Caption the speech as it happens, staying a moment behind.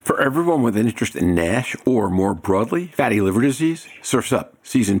For everyone with an interest in NASH or, more broadly, fatty liver disease, Surf's Up,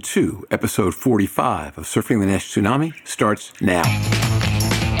 Season 2, Episode 45 of Surfing the NASH Tsunami starts now.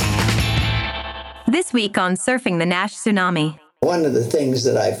 This week on Surfing the NASH Tsunami. One of the things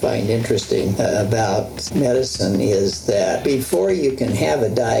that I find interesting about medicine is that before you can have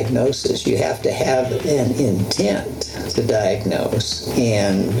a diagnosis, you have to have an intent to diagnose.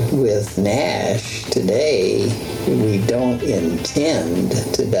 And with NASH today, we don't intend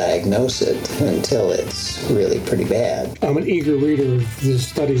to diagnose it until it's really pretty bad. I'm an eager reader of the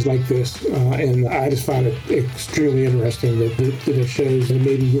studies like this, and I just find it extremely interesting that it shows that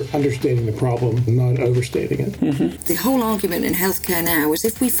maybe we're understating the problem, not overstating it. Mm-hmm. The whole argument in healthcare now is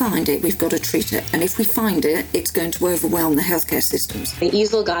if we find it, we've got to treat it. And if we find it, it's going to overwhelm the healthcare systems. The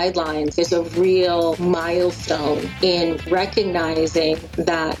EASL guidelines is a real milestone in recognizing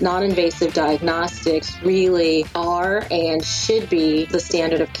that non-invasive diagnostics really are and should be the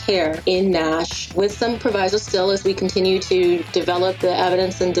standard of care in NASH, with some provisos still as we continue to develop the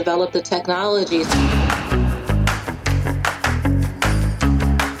evidence and develop the technologies.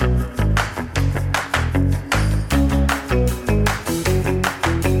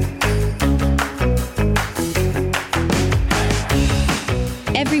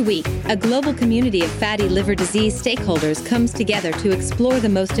 Every week, a global community of fatty liver disease stakeholders comes together to explore the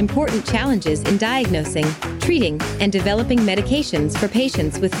most important challenges in diagnosing, treating, and developing medications for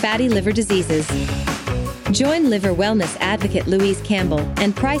patients with fatty liver diseases. Join liver wellness advocate Louise Campbell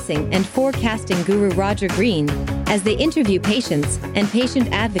and pricing and forecasting guru Roger Green as they interview patients and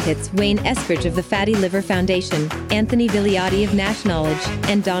patient advocates Wayne Eskridge of the Fatty Liver Foundation, Anthony Vigliotti of NASH Knowledge,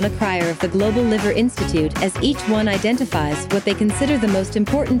 and Donna Cryer of the Global Liver Institute as each one identifies what they consider the most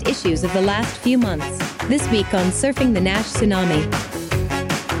important issues of the last few months. This week on Surfing the NASH Tsunami.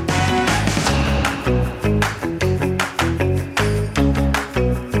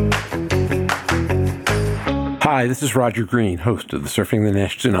 Hi, this is Roger Green, host of the Surfing the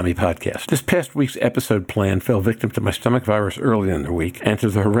NASH Tsunami podcast. This past week's episode plan fell victim to my stomach virus earlier in the week and to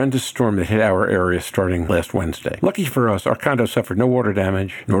the horrendous storm that hit our area starting last Wednesday. Lucky for us, our condo suffered no water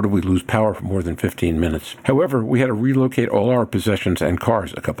damage, nor did we lose power for more than 15 minutes. However, we had to relocate all our possessions and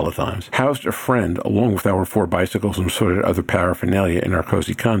cars a couple of times, housed a friend along with our 4 bicycles and sorted other paraphernalia in our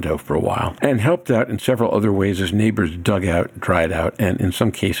cozy condo for a while, and helped out in several other ways as neighbors dug out, dried out, and in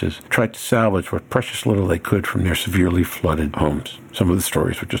some cases tried to salvage what precious little they could from their severely flooded homes. Some of the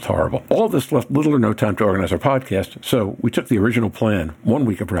stories were just horrible. All this left little or no time to organize our podcast, so we took the original plan, 1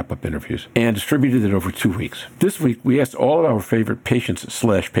 week of wrap-up interviews, and distributed it over 2 weeks. This week, we asked all of our favorite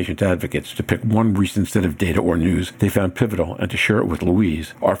patients/patient advocates to pick one recent set of data or news they found pivotal and to share it with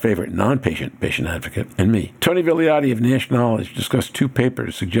Louise, our favorite non-patient patient advocate, and me. Tony Vigliotti of NASH Knowledge discussed 2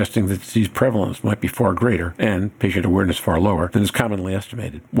 papers suggesting that disease prevalence might be far greater and patient awareness far lower than is commonly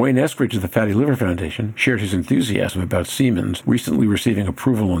estimated. Wayne Eskridge of the Fatty Liver Foundation shared his enthusiasm about Siemens recently receiving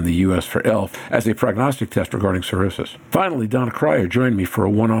approval in the U.S. for ELF as a prognostic test regarding cirrhosis. Finally, Donna Cryer joined me for a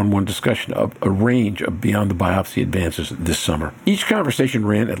one-on-one discussion of a range of beyond the biopsy advances this summer. Each conversation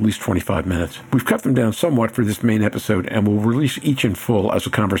ran at least 25 minutes. We've cut them down somewhat for this main episode and will release each in full as a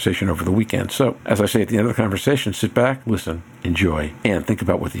conversation over the weekend. So, as I say at the end of the conversation, sit back, listen, enjoy, and think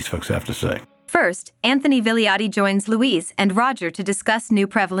about what these folks have to say. First, Anthony Vigliotti joins Louise and Roger to discuss new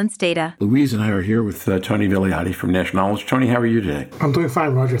prevalence data. Louise and I are here with Tony Vigliotti from NASH Knowledge. Tony, how are you today? I'm doing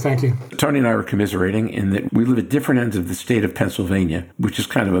fine, Roger. Thank you. Tony and I are commiserating in that we live at different ends of the state of Pennsylvania, which is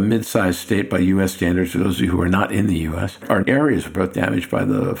kind of a mid-sized state by U.S. standards for those of you who are not in the U.S. Our areas were both damaged by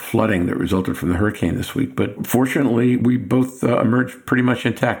the flooding that resulted from the hurricane this week, but fortunately, we both emerged pretty much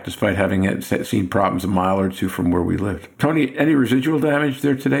intact despite having seen problems a mile or two from where we lived. Tony, any residual damage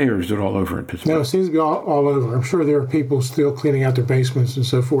there today, or is it all over in Pittsburgh? No, it seems to be all over. I'm sure there are people still cleaning out their basements and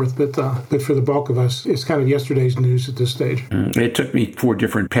so forth, but for the bulk of us, it's kind of yesterday's news at this stage. It took me 4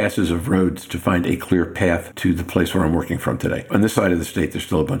 different passes of roads to find a clear path to the place where I'm working from today. On this side of the state, there's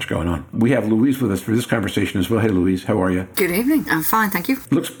still a bunch going on. We have Louise with us for this conversation as well. Hey, Louise, how are you? Good evening. I'm fine, thank you.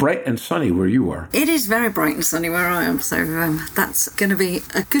 Looks bright and sunny where you are. It is very bright and sunny where I am, so that's going to be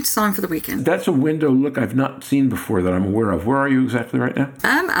a good sign for the weekend. That's a window look I've not seen before that I'm aware of. Where are you exactly right now?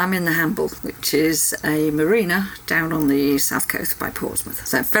 I'm in the Hamble, which is a marina down on the south coast by Portsmouth.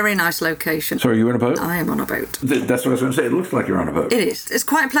 So, very nice location. So, are you on a boat? I am on a boat. That's what I was going to say. It looks like you're on a boat. It is. It's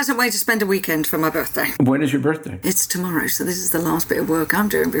quite a pleasant way to spend a weekend for my birthday. When is your birthday? It's tomorrow, so this is the last bit of work I'm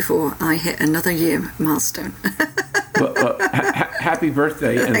doing before I hit another year milestone. Happy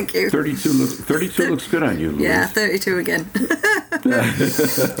birthday. And Thank you. 32 looks good on you, Louise. Yeah, 32 again.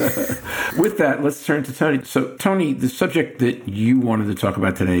 With that, let's turn to Tony. So, Tony, the subject that you wanted to talk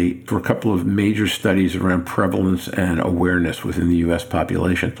about today were a couple of major studies around prevalence and awareness within the U.S.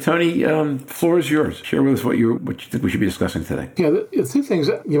 population. Tony, the floor is yours. Share with us what you think we should be discussing today. Yeah, the two things,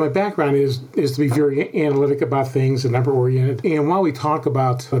 my background is to be very analytic about things and number-oriented. And while we talk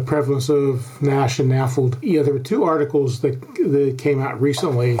about the prevalence of NASH and NAFLD, there were two articles that came out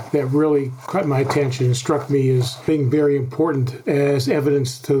recently that really caught my attention and struck me as being very important as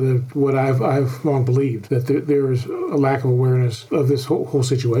evidence to what I've long believed, that there is a lack of awareness of this whole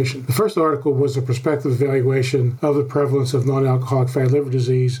situation. The first article was a prospective evaluation of the prevalence of non-alcoholic fatty liver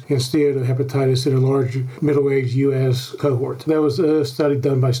disease and steatohepatitis in a large middle-aged U.S. cohort. That was a study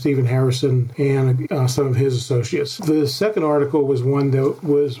done by Stephen Harrison and some of his associates. The second article was one that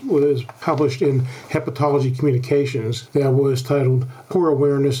was published in Hepatology Communications that was titled Poor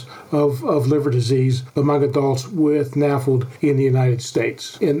Awareness of Liver Disease Among Adults with NAFLD in the United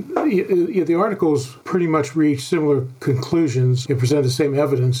States. And the articles pretty much reach similar conclusions and present the same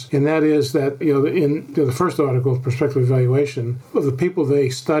evidence, and that is that in the first article, prospective evaluation, of the people they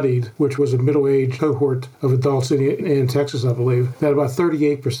studied, which was a middle-aged cohort of adults in Texas, I believe, that about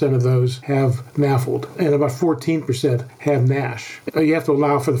 38% of those have NAFLD and about 14% have NASH. You have to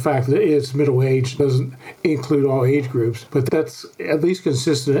allow for the fact that it's middle-aged, doesn't include all age groups, but that's at least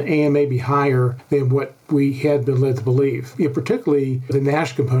consistent and maybe higher than what we had been led to believe. Particularly the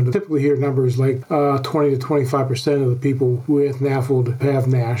NASH component. Typically hear numbers like 20 to 25% of the people with NAFLD have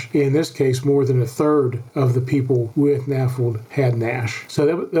NASH. In this case, more than a third of the people with NAFLD had NASH. So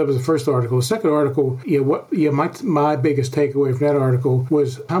that was the first article. The second article, my biggest takeaway from that article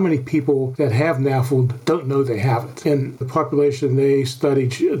was how many people that have NAFLD don't know they have it. And the population they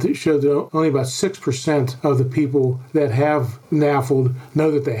studied showed that only about 6% of the people that have NAFLD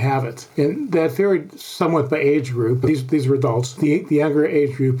know that they have it. And that varied somewhat by age group. These were adults. The younger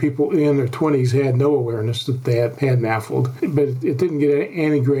age group, people in their 20s, had no awareness that they had NAFLD, but it didn't get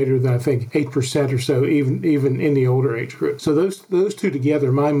any greater than, I think, 8% or so, even in the older age group. So those two together,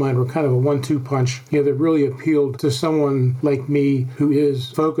 in my mind, were kind of a 1-2 punch that really appealed to someone like me who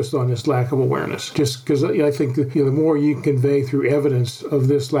is focused on this lack of awareness. Just because I think the more you can convey through evidence of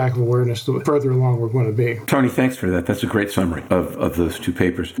this lack of awareness, the further along we're going to be. Tony, thanks for that. That's a great summary of those two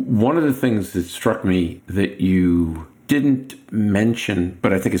papers. One of the things that struck me that you didn't mention,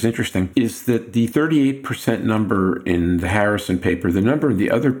 but I think is interesting, is that the 38% number in the Harrison paper, the number in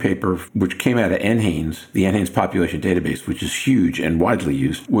the other paper, which came out of NHANES, the NHANES population database, which is huge and widely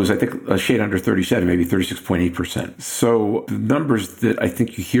used, was, I think, a shade under 37, maybe 36.8%. So the numbers that I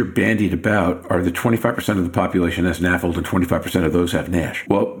think you hear bandied about are the 25% of the population has NAFLD and 25% of those have NASH.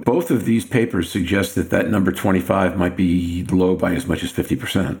 Well, both of these papers suggest that number 25 might be low by as much as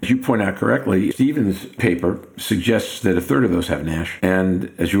 50%. As you point out correctly, Stephen's paper suggests that a third of those have NASH.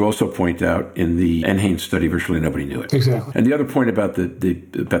 And as you also point out, in the NHANES study, virtually nobody knew it. Exactly. And the other point about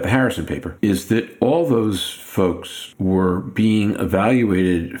the Harrison paper is that all those folks were being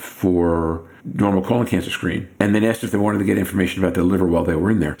evaluated for normal colon cancer screen, and then asked if they wanted to get information about their liver while they were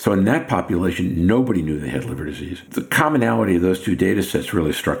in there. So in that population, nobody knew they had liver disease. The commonality of those two data sets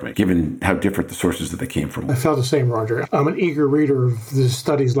really struck me, given how different the sources that they came from. I felt the same, Roger. I'm an eager reader of the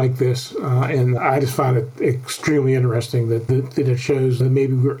studies like this, and I just find it extremely interesting that it shows that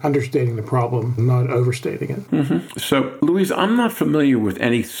maybe we're understating the problem, not overstating it. Mm-hmm. So, Louise, I'm not familiar with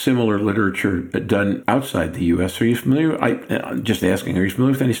any similar literature done outside the U.S. Are you familiar? I'm just asking, are you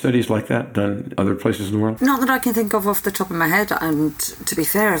familiar with any studies like that done other places in the world? Not that I can think of off the top of my head, and to be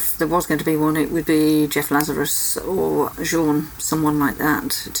fair, if there was going to be one, it would be Jeff Lazarus or Jean, someone like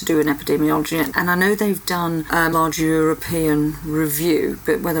that, to do an epidemiology. And I know they've done a large European review,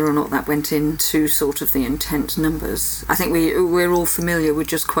 but whether or not that went into sort of the intent numbers, I think we're all familiar with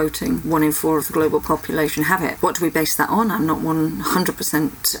just quoting 1 in 4 of the global population have it. What do we base that on? I'm not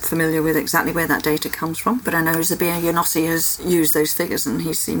 100% familiar with exactly where that data comes from, but I know Zabir Younossi has used those figures, and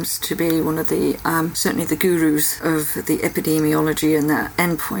he seems to be one of the certainly the gurus of the epidemiology and that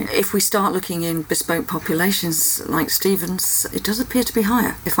endpoint. If we start looking in bespoke populations like Stephen's, it does appear to be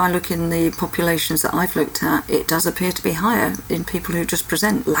higher. If I look in the populations that I've looked at, it does appear to be higher in people who just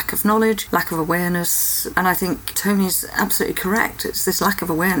present lack of knowledge, lack of awareness, and I think Tony's absolutely correct. It's this lack of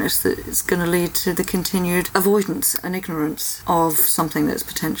awareness that is going to lead to the continued avoidance and ignorance of something that's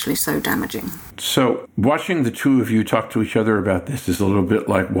potentially so damaging. So watching the two of you talk to each other about this is a little bit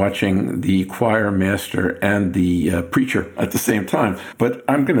like watching the choir master and the preacher at the same time. But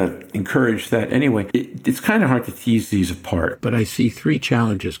I'm going to encourage that anyway. It's kind of hard to tease these apart. But I see 3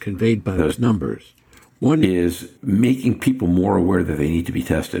 challenges conveyed by those numbers. One is making people more aware that they need to be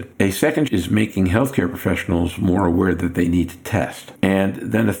tested. A second is making healthcare professionals more aware that they need to test. And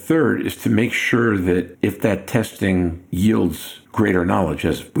then a third is to make sure that if that testing yields greater knowledge,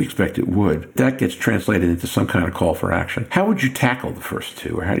 as we expect it would, that gets translated into some kind of call for action. How would you tackle the first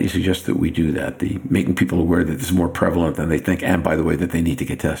two, or how do you suggest that we do that, the making people aware that this is more prevalent than they think, and by the way, that they need to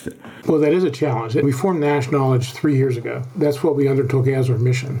get tested? Well, that is a challenge. We formed Nash Knowledge 3 years ago. That's what we undertook as our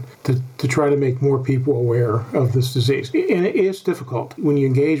mission, to try to make more people aware of this disease. And it is difficult. When you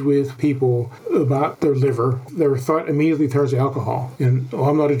engage with people about their liver, their thought immediately turns to alcohol. And,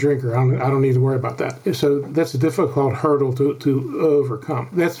 I'm not a drinker. I don't need to worry about that. So that's a difficult hurdle to overcome.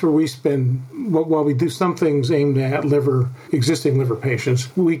 That's where we spend, while we do some things aimed at existing liver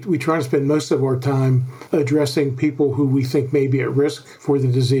patients, we try to spend most of our time addressing people who we think may be at risk for the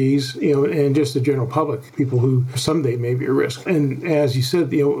disease, and just the general public, people who someday may be at risk. And as you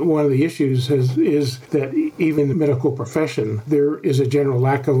said, one of the issues is that even in the medical profession, there is a general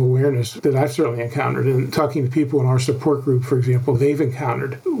lack of awareness that I've certainly encountered. And talking to people in our support group, for example, they've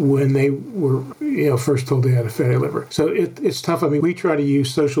encountered when they were first told they had a fatty liver. So it's tough. I mean, we try to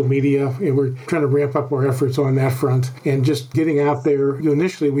use social media, and we're trying to ramp up our efforts on that front, and just getting out there.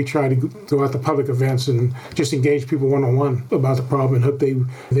 Initially, we try to go out to public events and just engage people one-on-one about the problem and hope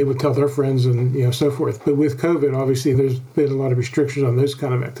they would tell their friends and so forth. But with COVID, obviously, there's been a lot of restrictions on those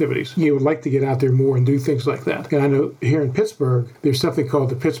kind of activities. You would like to get out there more and do things like that. And I know here in Pittsburgh, there's something called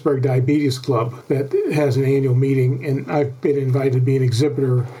the Pittsburgh Diabetes Club that has an annual meeting, and I've been invited to be an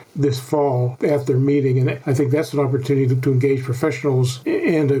exhibitor this fall at their meeting, and I think that's an opportunity to engage professionals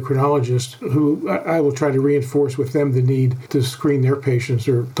and endocrinologists who I will try to reinforce with them the need to screen their patients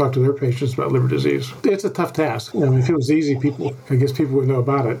or talk to their patients about liver disease. It's a tough task. If it was easy, I guess people would know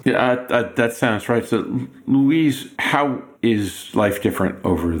about it. Yeah, that sounds right. So, Louise, how is life different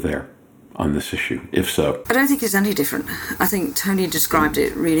over there on this issue, if so? I don't think it's any different. I think Tony described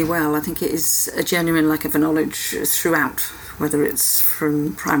it really well. I think it is a genuine lack of knowledge throughout, whether it's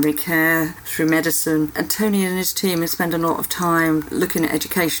from primary care, through medicine. And Tony and his team have spent a lot of time looking at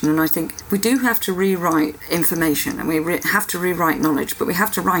education, and I think we do have to rewrite information, and we have to rewrite knowledge, but we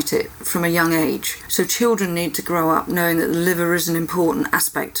have to write it from a young age. So children need to grow up knowing that the liver is an important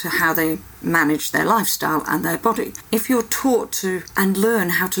aspect to how they manage their lifestyle and their body. If you're taught to and learn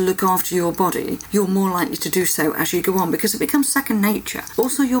how to look after your body, you're more likely to do so as you go on, because it becomes second nature.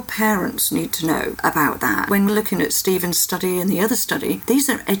 Also, your parents need to know about that. When we're looking at Stephen's study and the other study,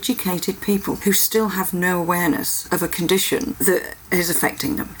 these are educated people who still have no awareness of a condition that is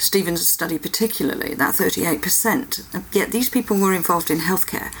affecting them. Stephen's study particularly, that 38%. Yet these people were involved in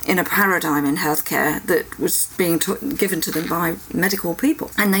healthcare, in a paradigm in healthcare that was being given to them by medical people,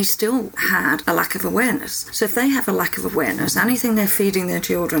 and they still had a lack of awareness. So if they have a lack of awareness, anything they're feeding their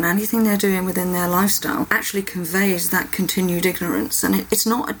children, anything they're doing within their lifestyle actually conveys that continued ignorance. And it's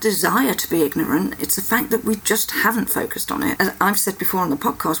not a desire to be ignorant, it's the fact that we just haven't focused on it. As I've said before on the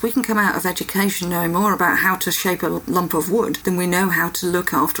podcast, we can come out of education knowing more about how to shape a lump of wood than we know how to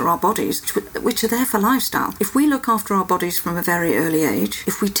look after our bodies, which are there for lifestyle. If we look after our bodies from a very early age,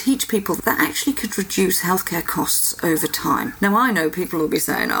 if we teach people, that actually could reduce healthcare costs over time. Now, I know people will be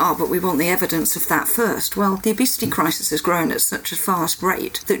saying, but we want the evidence of that first. Well, the obesity crisis has grown at such a fast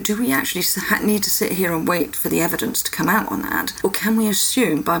rate that do we actually need to sit here and wait for the evidence to come out on that? Or can we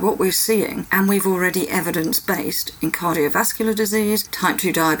assume by what we're seeing, and we've already evidence-based in cardiovascular disease, type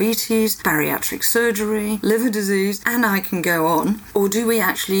 2 diabetes, bariatric surgery, liver disease, and I can go on, or do we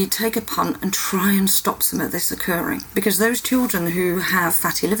actually take a punt and try and stop some of this occurring? Because those children who have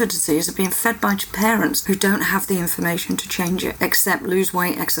fatty liver disease are being fed by parents who don't have the information to change it, except lose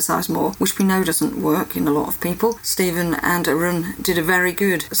weight, exercise more, which we know doesn't work in a lot of people. Stephen and Arun did a very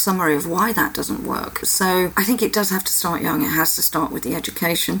good summary of why that doesn't work. So I think it does have to start young. It has to start with the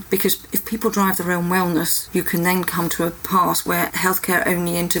education, because if people drive their own wellness, you can then come to a pass where healthcare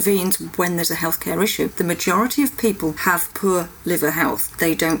only intervenes when there's a healthcare issue. The majority of people have poor liver health.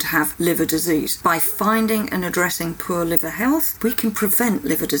 They don't have liver disease. By finding and addressing poor liver health, we can prevent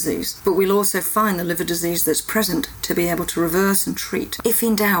liver disease, but we'll also find the liver disease that's present to be able to reverse and treat. If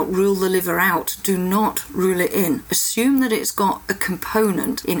in doubt, rule the liver out. Do not rule it in. Assume that it's got a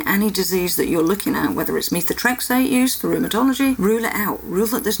component in any disease that you're looking at, whether it's methotrexate use for rheumatology, rule it out. Rule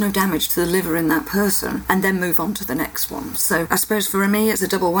that there's no damage to the liver in that person, and then move on to the next one. So I suppose for me, it's a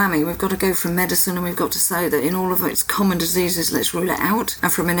double whammy. We've got to go from medicine, and we've got to say that in all of its common diseases disease, let's rule it out.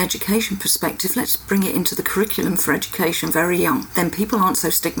 And from an education perspective, let's bring it into the curriculum for education very young. Then people aren't so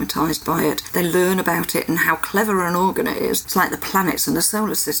stigmatised by it. They learn about it and how clever an organ it is. It's like the planets and the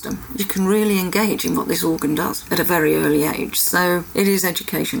solar system. You can really engage in what this organ does at a very early age. So it is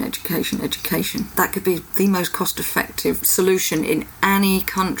education, education, education. That could be the most cost-effective solution in any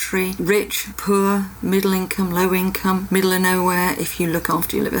country, rich, poor, middle income, low income, middle of nowhere, if you look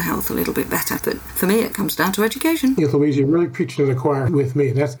after your liver health a little bit better. But for me, it comes down to education. Yeah, Louise, you're really preaching to the choir with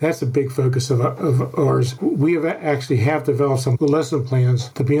me. That's a big focus of ours. We have actually developed some lesson plans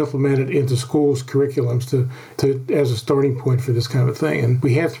to be implemented into schools' curriculums to as a starting point for this kind of thing. And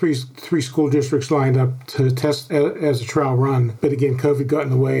we have three school districts lined up to test as a trial run. But again, COVID got in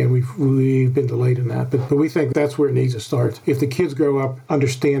the way, and we've been delayed in that. But we think that's where it needs to start. If the kids grow up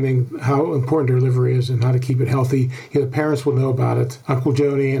understanding how important their liver is and how to keep it healthy, the parents will know about it. Uncle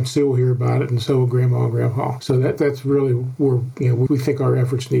Joni and Sue will hear about it, and so will Grandma and Grandpa. So that's really where we think our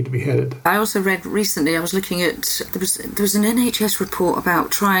efforts need to be headed. I also read recently, I was looking at, there was an NHS report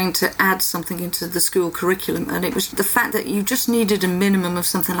about trying to add something into the school curriculum, and it was the fact that you just needed a minimum of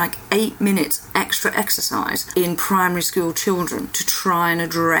something like 8 minutes extra exercise in primary school children to try and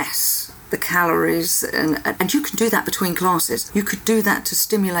address the calories, and you can do that between classes. You could do that to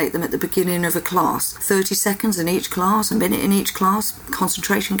stimulate them at the beginning of a class. 30 seconds in each class, a minute in each class,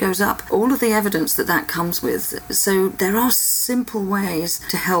 concentration goes up. All of the evidence that comes with. So there are simple ways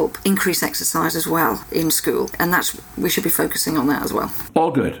to help increase exercise as well in school, and we should be focusing on that as well.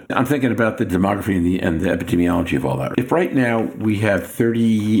 All good. I'm thinking about the demography and the epidemiology of all that. If right now we have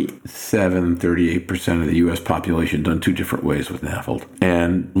 38% of the U.S. population done two different ways with NAFLD,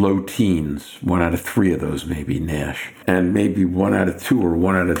 and low teens, 1 out of 3 of those may be NASH, and maybe 1 out of 2 or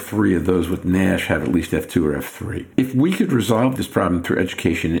 1 out of 3 of those with NASH have at least F2 or F3. If we could resolve this problem through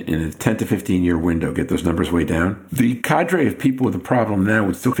education in a 10 to 15 year window, get those numbers way down, the cadre of people with a problem now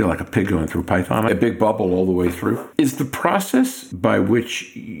would still feel like a pig going through a python, a big bubble all the way through. Is the process by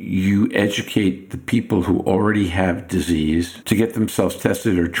which you educate the people who already have disease to get themselves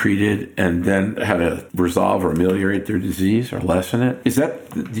tested or treated and then how to resolve or ameliorate their disease or lessen it?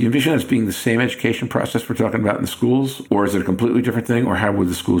 Do you envision as being the same education process we're talking about in the schools, or is it a completely different thing, or how would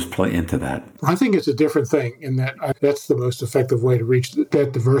the schools play into that? I think it's a different thing in that that's the most effective way to reach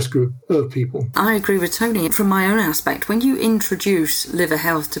that diverse group of people. I agree with Tony. From my own aspect, when you introduce liver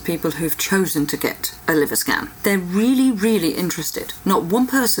health to people who've chosen to get a liver scan, they're really, really interested. Not one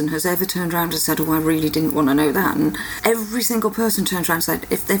person has ever turned around and said, I really didn't want to know that. And every single person turns around and said,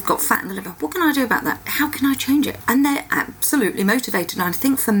 if they've got fat in the liver, what can I do about that? How can I change it? And they're absolutely motivated. And I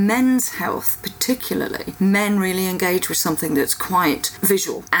think for men's health particularly, men really engage with something that's quite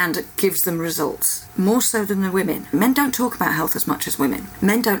visual and gives them results, more so than the women. Men don't talk about health as much as women.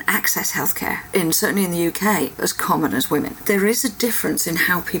 Men don't access healthcare, certainly in the UK, as common as women. There is a difference in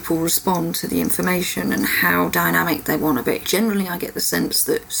how people respond to the information and how dynamic they want to be. Generally, I get the sense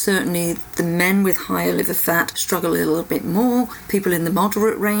that certainly the men with higher liver fat struggle a little bit more. People in the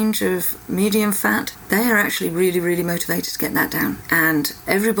moderate range of medium fat, they are actually really, really motivated to get that down. And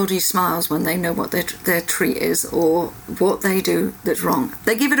everybody smiles when they know what their treat is or what they do that's wrong.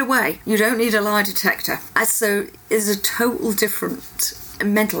 They give it away. You don't need a lie detector. So it's a total different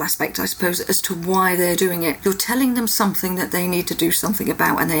mental aspect, I suppose, as to why they're doing it. You're telling them something that they need to do something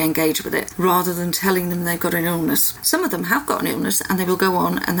about and they engage with it, rather than telling them they've got an illness. Some of them have got an illness and they will go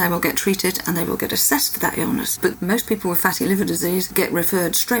on and they will get treated and they will get assessed for that illness. But most people with fatty liver disease get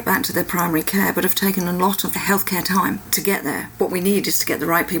referred straight back to their primary care, but have taken a lot of healthcare time to get there. What we need is to get the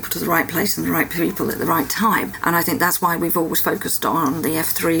right people to the right place and the right people at the right time. And I think that's why we've always focused on the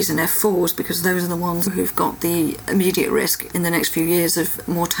F3s and F4s, because those are the ones who've got the immediate risk in the next few years of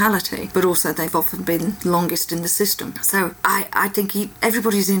mortality, but also they've often been longest in the system. So I think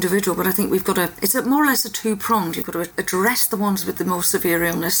everybody's individual, but I think it's more or less a two-pronged. You've got to address the ones with the more severe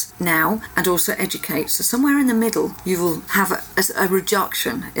illness now and also educate. So somewhere in the middle you will have a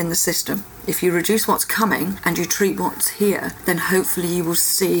reduction in the system. If you reduce what's coming and you treat what's here, then hopefully you will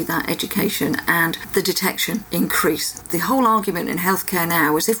see that education and the detection increase. The whole argument in healthcare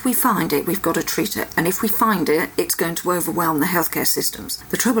now is if we find it, we've got to treat it. And if we find it, it's going to overwhelm the healthcare systems.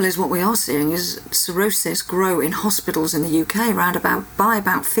 The trouble is what we are seeing is cirrhosis grow in hospitals in the UK by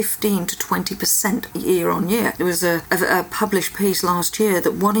about 15 to 20% year on year. There was a published piece last year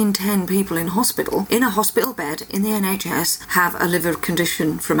that 1 in 10 people in a hospital bed in the NHS have a liver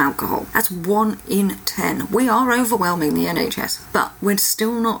condition from alcohol. That's That's 1 in 10. We are overwhelming the NHS, but we're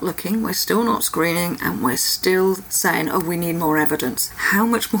still not looking, we're still not screening, and we're still saying, oh, we need more evidence. How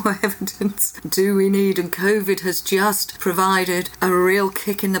much more evidence do we need? And COVID has just provided a real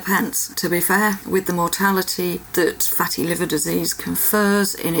kick in the pants, to be fair, with the mortality that fatty liver disease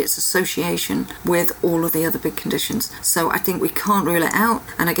confers in its association with all of the other big conditions. So I think we can't rule it out.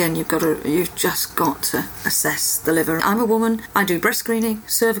 And again, you've just got to assess the liver. I'm a woman, I do breast screening,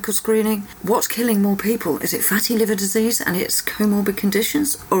 cervical screening. What's killing more people? Is it fatty liver disease and its comorbid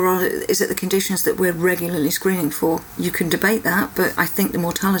conditions, or is it the conditions that we're regularly screening for? You can debate that, but I think the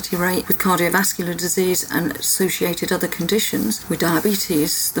mortality rate with cardiovascular disease and associated other conditions with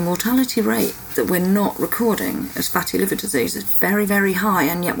diabetes, the mortality rate that we're not recording as fatty liver disease is very, very high,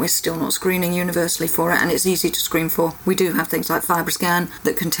 and yet we're still not screening universally for it, and it's easy to screen for. We do have things like FibroScan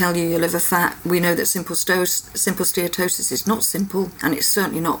that can tell you your liver fat. We know that simple steatosis is not simple, and it's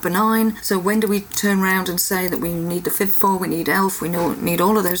certainly not benign. So when do we turn around and say that we need the FIB4, we need ELF, we need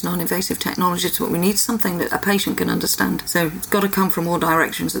all of those non-invasive technologies, but we need something that a patient can understand. So it's got to come from all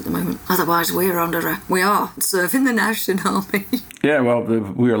directions at the moment. Otherwise, we are serving the Nash tsunami. Yeah, well,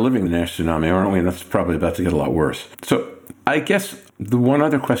 we are living the Nash tsunami, aren't we? And that's probably about to get a lot worse. So I guess the one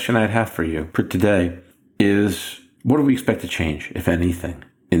other question I'd have for you for today is, what do we expect to change, if anything,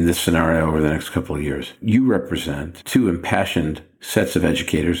 in this scenario over the next couple of years? You represent two impassioned sets of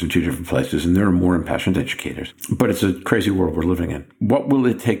educators in two different places, and there are more impassioned educators. But it's a crazy world we're living in. What will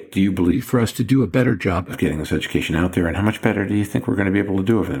it take, do you believe, for us to do a better job of getting this education out there, and how much better do you think we're going to be able to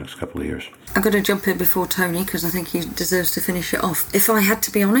do over the next couple of years? I'm going to jump in before Tony, because I think he deserves to finish it off. If I had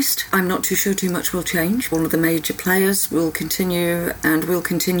to be honest, I'm not too sure too much will change. All of the major players will continue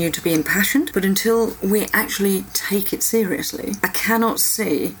to be impassioned, but until we actually take it seriously, I cannot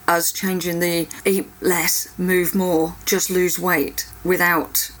see us changing the eat less, move more, just lose weight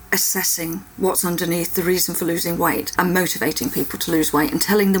without assessing what's underneath the reason for losing weight and motivating people to lose weight and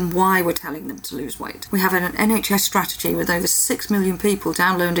telling them why we're telling them to lose weight. We have an NHS strategy with over 6 million people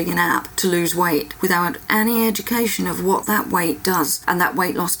downloading an app to lose weight without any education of what that weight does and that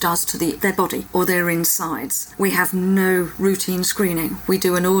weight loss does to their body or their insides. We have no routine screening. We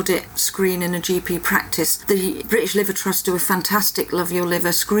do an audit screen in a GP practice. The British Liver Trust do a fantastic Love Your Liver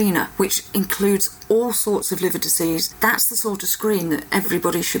screener, which includes all sorts of liver disease. That's the sort of screen that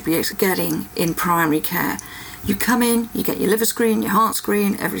everybody should be getting in primary care. You come in, you get your liver screen, your heart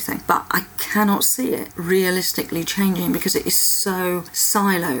screen, everything. But I cannot see it realistically changing because it is so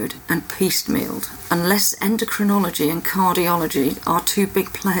siloed and piecemealed. Unless endocrinology and cardiology, our two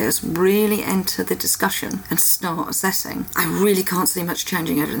big players, really enter the discussion and start assessing, I really can't see much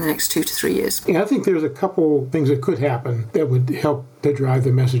changing over the next 2 to 3 years. Yeah, I think there's a couple things that could happen that would help to drive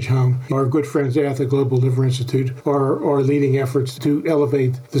the message home. Our good friends at the Global Liver Institute are leading efforts to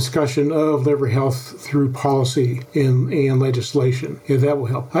elevate discussion of liver health through policy and legislation. Yeah, that will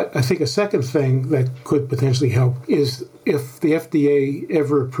help. I think a second thing that could potentially help is if the FDA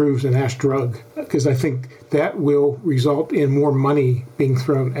ever approves a NASH drug, because I think that will result in more money being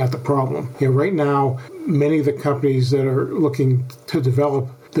thrown at the problem. Right now, many of the companies that are looking to develop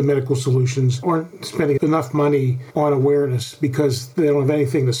the medical solutions aren't spending enough money on awareness because they don't have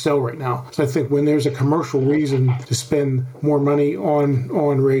anything to sell right now. So I think when there's a commercial reason to spend more money on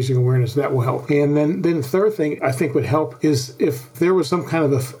raising awareness, that will help. And then the third thing I think would help is if there was some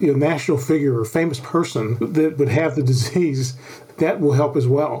kind of a national figure or famous person that would have the disease, that will help as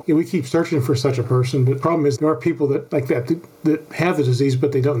well. We keep searching for such a person, but the problem is there are people that have the disease,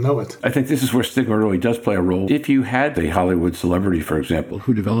 but they don't know it. I think this is where stigma really does play a role. If you had a Hollywood celebrity, for example,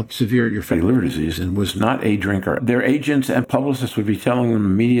 who developed severe fatty liver disease and was not a drinker, their agents and publicists would be telling them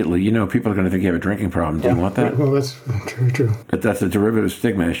immediately, people are going to think you have a drinking problem. Do you want that? Well, that's true. But that's a derivative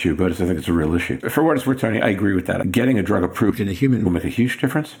stigma issue, but I think it's a real issue. For what it's worth, Tony, I agree with that. Getting a drug approved in a human will make a huge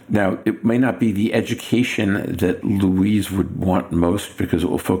difference. Now, it may not be the education that Louise would want most because it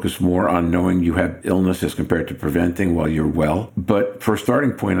will focus more on knowing you have illness as compared to preventing while you're well. But for a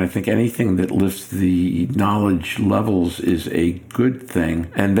starting point, I think anything that lifts the knowledge levels is a good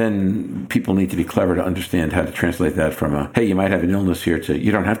thing. And then people need to be clever to understand how to translate that from hey, you might have an illness here to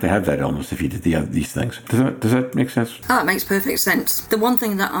you don't have to have that illness if you did these things. Does that make sense? Oh, it makes perfect sense. The one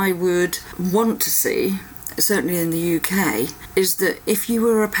thing that I would want to see, certainly in the UK, is that if you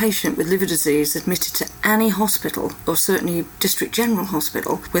were a patient with liver disease admitted to any hospital, or certainly district general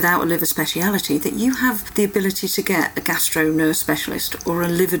hospital, without a liver speciality, that you have the ability to get a gastro nurse specialist or a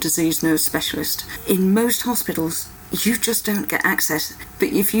liver disease nurse specialist. In most hospitals, you just don't get access. But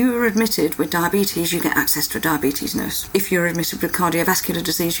if you are admitted with diabetes, you get access to a diabetes nurse. If you're admitted with cardiovascular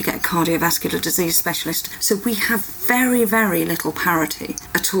disease, you get a cardiovascular disease specialist. So we have very, very little parity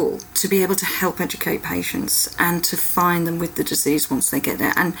at all to be able to help educate patients and to find them with the disease once they get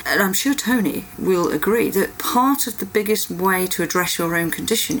there. And I'm sure Tony will agree that part of the biggest way to address your own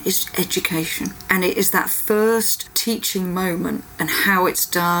condition is education. And it is that first teaching moment and how it's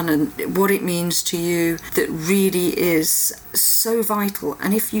done and what it means to you that really is so vital.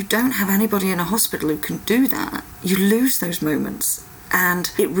 And if you don't have anybody in a hospital who can do that, you lose those moments.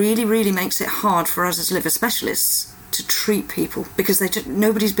 And it really, really makes it hard for us as liver specialists to treat people because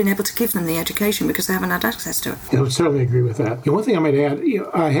nobody's been able to give them the education because they haven't had access to it. I would certainly agree with that. One thing I might add,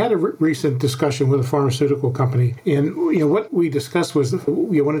 I had a recent discussion with a pharmaceutical company, and what we discussed was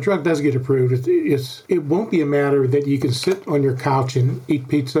when a drug does get approved, it won't be a matter that you can sit on your couch and eat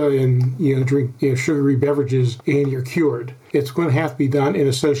pizza and drink sugary beverages and you're cured. It's going to have to be done in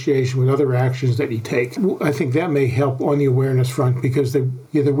association with other actions that you take. I think that may help on the awareness front because there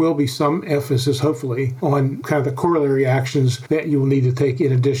will be some emphasis, hopefully, on kind of the corollary actions that you will need to take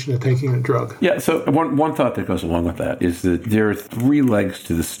in addition to taking a drug. Yeah, so one thought that goes along with that is that there are three legs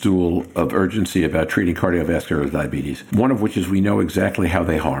to the stool of urgency about treating cardiovascular diabetes, one of which is we know exactly how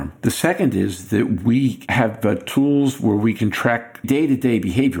they harm. The second is that we have tools where we can track day-to-day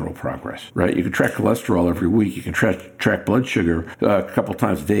behavioral progress, right? You can track cholesterol every week. You can track blood sugar a couple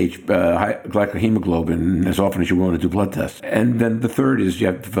times a day, glycohemoglobin as often as you want to do blood tests. And then the third is you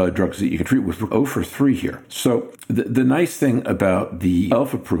have drugs that you can treat with 0 for 3 here. So the nice thing about the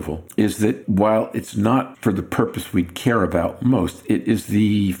ELF approval is that while it's not for the purpose we'd care about most, it is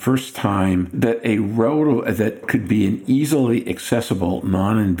the first time that that could be an easily accessible,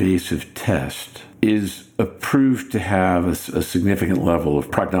 non-invasive test is approved to have a significant level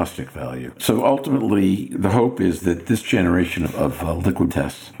of prognostic value. So ultimately, the hope is that this generation of liquid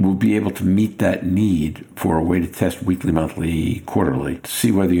tests will be able to meet that need for a way to test weekly, monthly, quarterly, to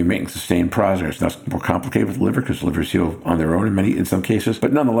see whether you're making sustained progress. That's more complicated with the liver because livers heal on their own in some cases,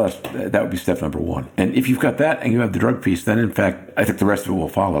 but nonetheless, that would be step number one. And if you've got that and you have the drug piece, then in fact, I think the rest of it will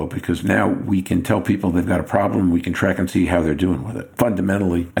follow because now we can tell people they've got a problem, we can track and see how they're doing with it.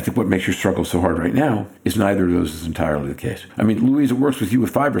 Fundamentally, I think what makes your struggle so hard right now is neither of those is entirely the case. I mean, Louise, it works with you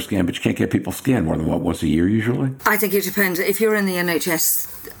with FibroScan, but you can't get people scanned more than once a year usually? I think it depends. If you're in the NHS,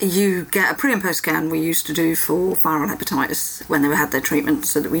 you get a pre and post scan we used to do for viral hepatitis when they had their treatment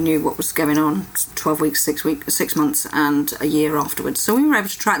so that we knew what was going on 12 weeks, 6 months and a year afterwards. So we were able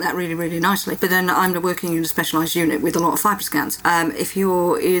to track that really, really nicely. But then I'm working in a specialised unit with a lot of FibroScans. If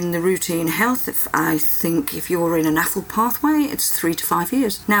you're in the routine health, if you're in a NAFLD pathway, it's 3 to 5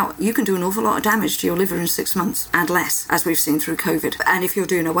 years. Now, you can do an awful lot of damage to your liver in 6 months and less, as we've seen through COVID. And if you're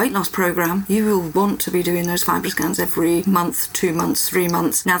doing a weight loss programme, you will want to be doing those FibroScans every month, 2 months, 3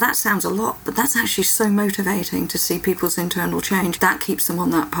 months. Now that sounds a lot, but that's actually so motivating to see people's internal change. That keeps them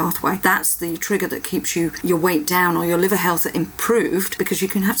on that pathway. That's the trigger that keeps your weight down or your liver health improved because you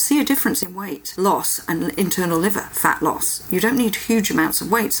can see a difference in weight loss and internal liver fat loss. You don't need huge amounts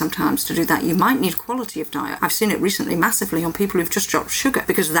of weight sometimes to do that. You might need quality of diet. I've seen it recently massively on people who've just dropped sugar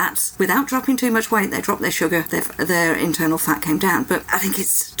because that's without dropping too much weight, they dropped their sugar, their internal fat came down. But I think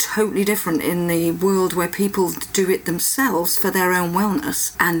it's totally different in the world where people do it themselves for their own wellness.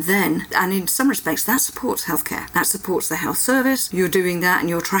 And in some respects, that supports healthcare. That supports the health service. You're doing that and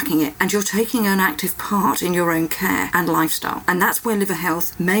you're tracking it. And you're taking an active part in your own care and lifestyle. And that's where liver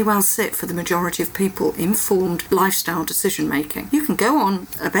health may well sit for the majority of people, informed lifestyle decision making. You can go on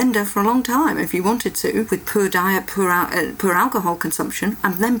a bender for a long time if you wanted to, with poor diet, poor alcohol consumption,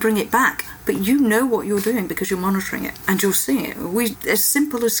 and then bring it back. But you know what you're doing because you're monitoring it and you'll see it. As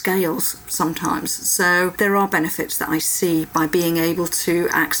simple as scales sometimes. So there are benefits that I see by being able to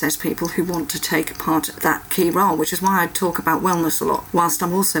access people who want to take part of that key role, which is why I talk about wellness a lot. Whilst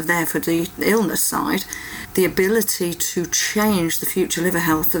I'm also there for the illness side, the ability to change the future liver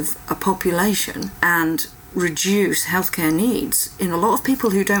health of a population and reduce healthcare needs in a lot of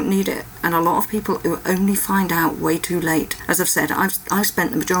people who don't need it and a lot of people who only find out way too late. As I've said, I've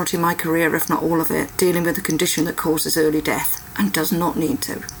spent the majority of my career, if not all of it, dealing with a condition that causes early death and does not need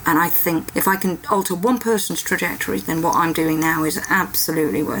to. And I think if I can alter one person's trajectory, then what I'm doing now is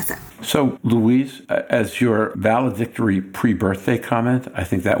absolutely worth it. So, Louise, as your valedictory pre-birthday comment, I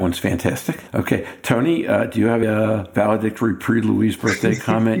think that one's fantastic. Okay, Tony, do you have a valedictory pre-Louise birthday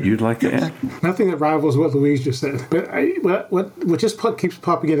comment you'd like to add? Nothing that rivals what Louise just said. But what just keeps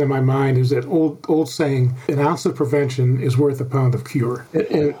popping into my mind is that old saying, an ounce of prevention is worth a pound of cure.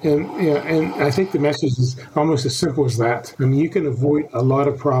 And I think the message is almost as simple as that. I mean, you can avoid a lot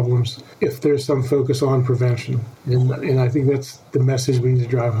of problems if there's some focus on prevention. And I think that's the message we need to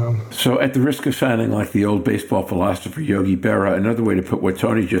drive home. So at the risk of sounding like the old baseball philosopher Yogi Berra, another way to put what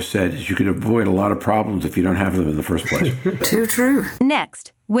Tony just said is you can avoid a lot of problems if you don't have them in the first place. Too true.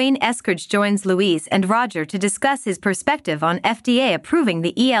 Next, Wayne Eskridge joins Louise and Roger to discuss his perspective on FDA approving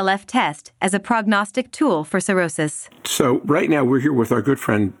the ELF test as a prognostic tool for cirrhosis. So right now we're here with our good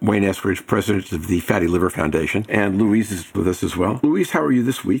friend Wayne Eskridge, president of the Fatty Liver Foundation, and Louise is with us as well. Louise, how are you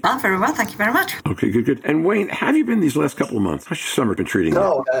this week? I'm very well, thank you very much. Okay, good. And Wayne, how have you been these last couple of months? How's your summer been treating you?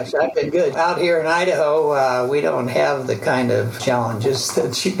 Oh, gosh, I've been good. Out here in Idaho, we don't have the kind of challenges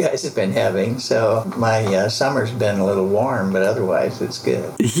that you guys have been having, so my summer's been a little warm, but otherwise it's good.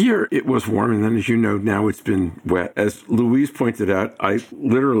 Here it was warm, and then as you know, now it's been wet. As Louise pointed out, I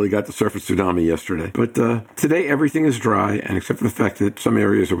literally got the surface tsunami yesterday. But today everything is dry, and except for the fact that some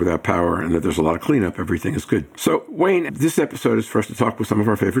areas are without power and that there's a lot of cleanup, everything is good. So, Wayne, this episode is for us to talk with some of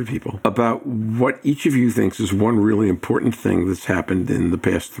our favorite people about what each of you thinks is one really important thing that's happened in the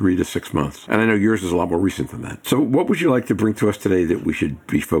past 3 to 6 months. And I know yours is a lot more recent than that. So what would you like to bring to us today that we should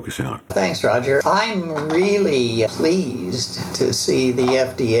be focusing on? Thanks, Roger. I'm really pleased to see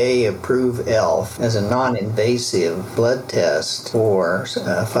the FDA approve ELF as a non-invasive blood test for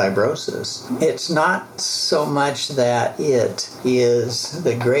fibrosis. It's not so much that it is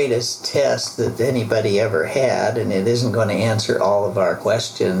the greatest test that anybody ever had, and it isn't going to answer all of our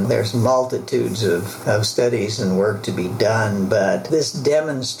questions. There's multitudes of studies and work to be done, but this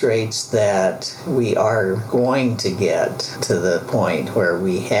demonstrates that we are going to get to the point where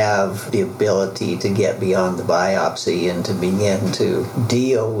we have the ability to get beyond the biopsy and to begin to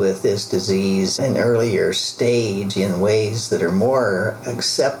deal with this disease in earlier stage in ways that are more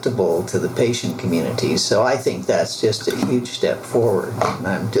acceptable to the patient community. So I think that's just a huge step forward, and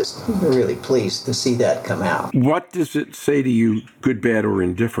I'm just really pleased to see that come out. What does it say to you, good, bad, or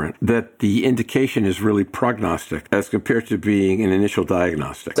indifferent, that the indication is really prognostic as compared to being an initial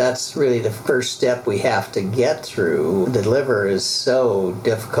diagnostic? That's really the first step we have to get through. The liver is so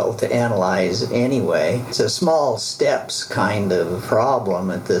difficult to analyze anyway. It's a small steps kind of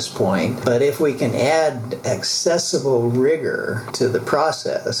problem at this point. But if we can add accessible rigor to the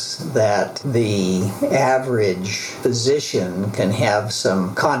process that the average physician can have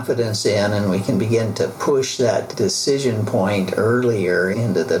some confidence in, and we can begin to push that decision point earlier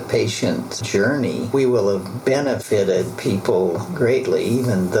into the patient journey, we will have benefited people greatly,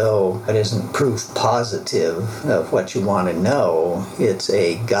 even though it isn't proof positive of what you want to know. It's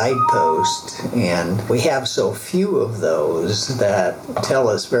a guidepost, and we have so few of those that tell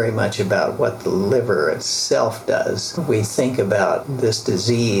us very much about what the liver itself does. We think about this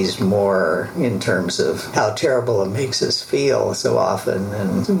disease more in terms of how terrible it makes us feel so often,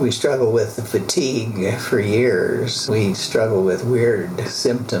 and we struggle with the fatigue for years. We struggle with weird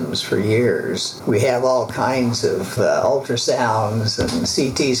symptoms for years. We have all kinds of ultrasounds and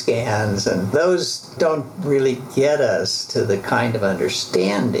CT scans, and those don't really get us to the kind of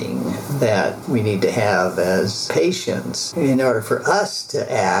understanding that we need to have as patients in order for us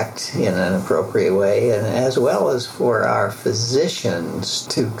to act in an appropriate way, and as well as for our physicians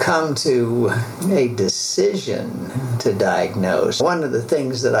to come to a decision to diagnose. One of the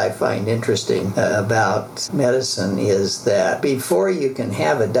things that I find interesting about medicine is that before you can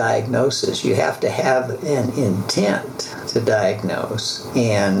have a diagnosis, you have to have an intent to diagnose.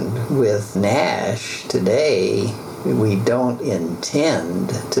 And with NASH today, we don't intend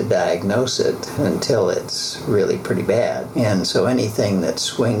to diagnose it until it's really pretty bad. And so anything that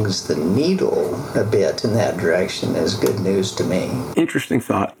swings the needle a bit in that direction is good news to me. Interesting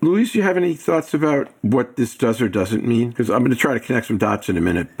thought. Louise, do you have any thoughts about what this does or doesn't mean? Because I'm going to try to connect some dots in a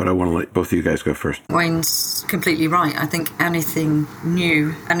minute, but I want to let both of you guys go first. Wayne's completely right. I think anything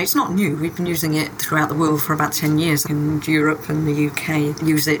new, and it's not new, we've been using it throughout the world for about 10 years. In Europe and the UK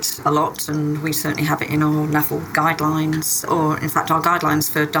use it a lot, and we certainly have it in our NAFL guidelines, or in fact our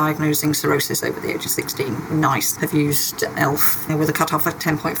guidelines for diagnosing cirrhosis over the age of 16, NICE, have used ELF with a cutoff of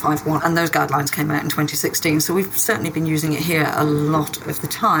 10.51, and those guidelines came out in 2016, so we've certainly been using it here a lot of the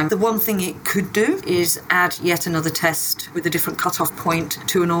time. The one thing it could do is add yet another test with a different cutoff point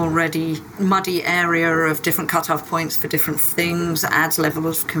to an already muddy area of different cutoff points for different things, adds level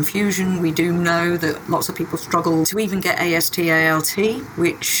of confusion. We do know that lots of people struggle to even get AST, ALT,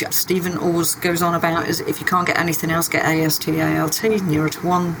 which Stephen always goes on about, is if you can't get anything anything else, get AST, ALT, nearer to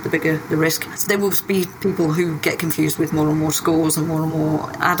 1, the bigger the risk. So there will be people who get confused with more and more scores and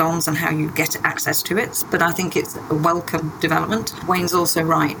more add-ons and how you get access to it, but I think it's a welcome development. Wayne's also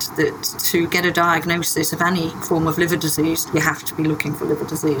right that to get a diagnosis of any form of liver disease, you have to be looking for liver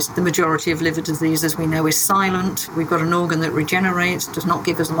disease. The majority of liver disease, as we know, is silent. We've got an organ that regenerates, does not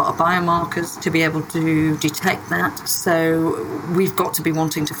give us a lot of biomarkers to be able to detect that. So we've got to be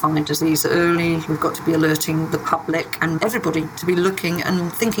wanting to find disease early. We've got to be alerting the public and everybody to be looking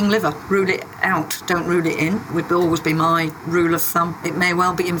and thinking liver. Rule it out, don't rule it in, would always be my rule of thumb. It may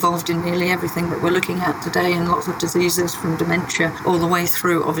well be involved in nearly everything that we're looking at today in lots of diseases, from dementia all the way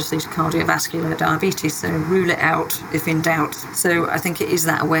through, obviously, to cardiovascular diabetes. So rule it out if in doubt. So I think it is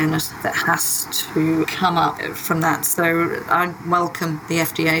that awareness that has to come up from that. So I welcome the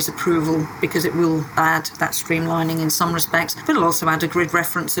FDA's approval because it will add that streamlining in some respects. But it'll also add a grid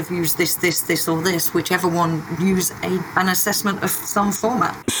reference of use this, or this, whichever one, use an assessment of some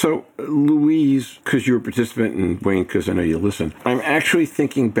format. So, Louise, because you're a participant, and Wayne, because I know you listen, I'm actually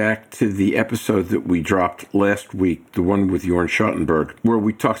thinking back to the episode that we dropped last week, the one with Jorn Schattenberg, where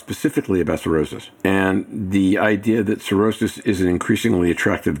we talked specifically about cirrhosis and the idea that cirrhosis is an increasingly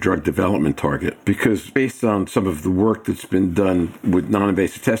attractive drug development target because based on some of the work that's been done with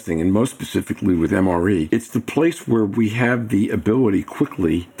non-invasive testing, and most specifically with MRE, it's the place where we have the ability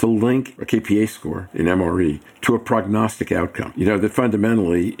quickly to link a KPA score in MRE to a prognostic outcome. You know, that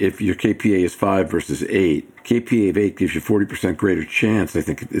fundamentally, if your KPA is 5 versus 8, KPA of 8 gives you 40% greater chance, I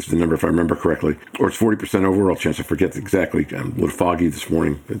think is the number if I remember correctly, or it's 40% overall chance, I forget exactly, I'm a little foggy this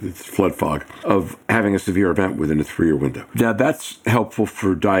morning, it's flood fog, of having a severe event within a 3-year window. Now that's helpful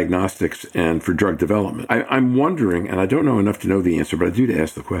for diagnostics and for drug development. I'm wondering, and I don't know enough to know the answer, but I do to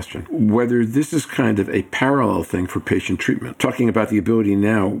ask the question, whether this is kind of a parallel thing for patient treatment. Talking about the ability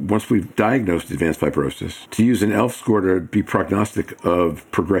now, once we've diagnosed advanced fibrosis, to use an ELF score to be prognostic of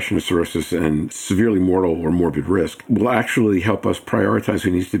progression of cirrhosis and severely mortal or morbid risk will actually help us prioritize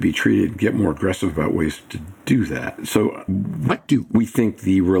who needs to be treated and get more aggressive about ways to do that. So what do we think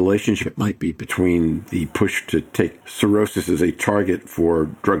the relationship might be between the push to take cirrhosis as a target for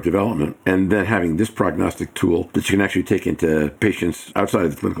drug development and then having this prognostic tool that you can actually take into patients outside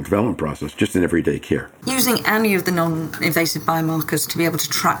of the clinical development process, just in everyday care? Using any of the non-invasive biomarkers to be able to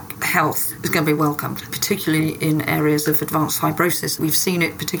track health is going to be welcomed, particularly in areas of advanced fibrosis. We've seen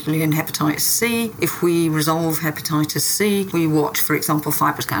it particularly in hepatitis C. If we resolve hepatitis C, we watch, for example,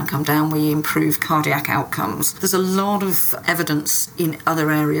 FibroScan come down, we improve cardiac outcomes. There's a lot of evidence in other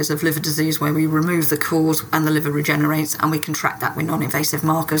areas of liver disease where we remove the cause and the liver regenerates, and we can track that with non-invasive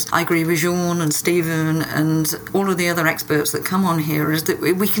markers. I agree with Jorn and Stephen and all of the other experts that come on here is that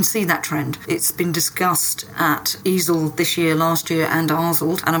we can see that trend. It's been discussed at EASL this year, last year, and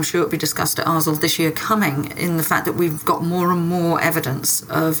ARSLD, and I'm sure it'll be discussed at ARSLD this year coming, in the fact that we've got more and more evidence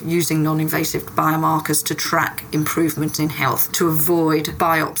of using non-invasive biomarkers to track improvement in health, to avoid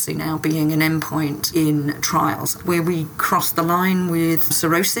biopsy now being an endpoint in trials. Where we cross the line with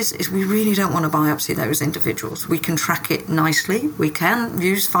cirrhosis is we really don't want to biopsy those individuals. We can track it nicely. We can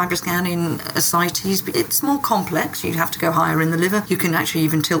use FibroScan in ascites, but it's more complex. You have to go higher in the liver. You can actually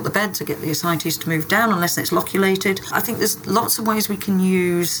even tilt the bed to get the ascites to move down unless it's loculated. I think there's lots of ways we can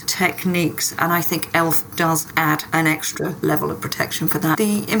use techniques, and I think ELF does add an extra level of protection for that.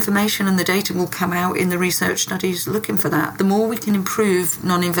 The information and the data will come out in the research studies looking for that. The more we can improve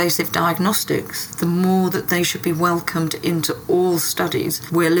non-invasive diagnostics, the more that they should be welcomed into all studies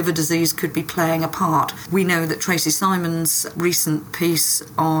where liver disease could be playing a part. We know that Tracy Simon's recent piece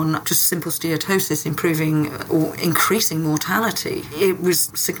on just simple steatosis improving or increasing mortality, it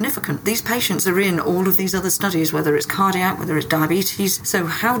was significant. These patients are in all of these other studies, whether it's cardiac, whether it's diabetes. So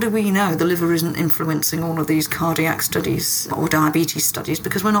how do we know the liver isn't influencing all of these cardiac studies or diabetes studies?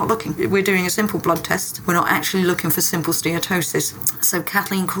 Because we're not looking. We're doing a simple blood test. We're not actually looking for simple steatosis. So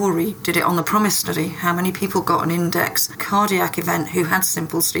Kathleen Corey did it on the PROMISE study. How many people got an index cardiac event who had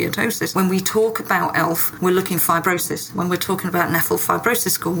simple steatosis? When we talk about ELF, we're looking fibrosis. When we're talking about NAFLD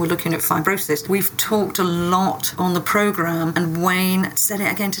fibrosis score, we're looking at fibrosis. We've talked a lot on the programme, and Wayne said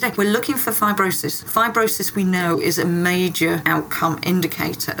it again today. We're looking for fibrosis. Fibrosis, we know, is a major outcome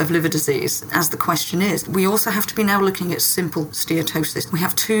indicator of liver disease, as the question is. We also have to be now looking at simple steatosis. We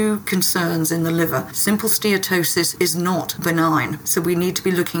have two concerns in the liver. Simple steatosis is not benign, so we need to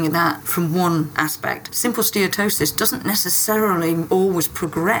be looking at that from one aspect. Simple steatosis doesn't necessarily always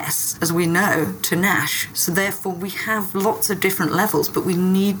progress, as we know, to NASH, so therefore we have lots of different levels, but we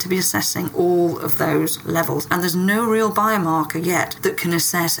need to be assessing all of those levels, and there's no real biomarker yet that can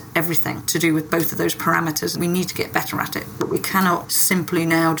assess everything to do with both of those parameters. We need to get better at it, but we cannot simply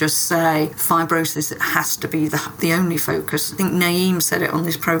now just say fibrosis has to be the only focus. I think Naeem said it on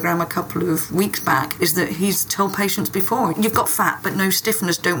this program a couple of weeks back, is that he's told patients before, you've got fat but no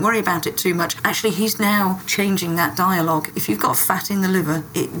stiffness, don't worry about it too much. Actually, he's now changing that dialogue. If you've got fat in the liver,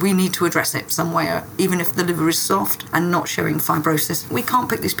 we need to address it somewhere, even if the liver is soft and not showing fibrosis. We can't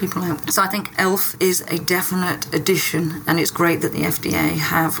pick these people out. So I think ELF is a definite addition, and it's great that the FDA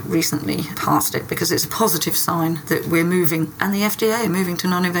have recently passed it, because it's a positive sign that we're moving, and the FDA are moving to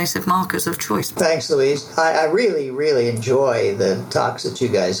non-invasive markers of choice. Thanks, Louise. I really, really enjoy the talks that you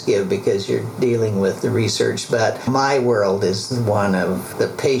guys give because you're dealing with the research, but my world is one of the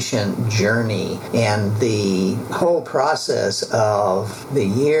patient journey and the whole process of the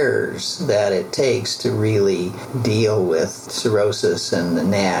years that it takes to really deal with cirrhosis and the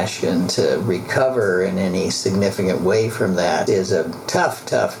NASH, and to recover in any significant way from that is a tough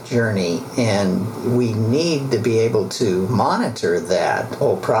journey, and we need to be able to monitor that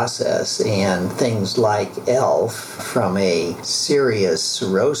whole process. And things like ELF, from a serious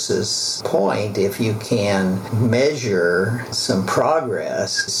cirrhosis point, if you can measure some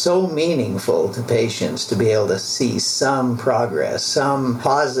progress, so meaningful to patients to be able to see some progress, some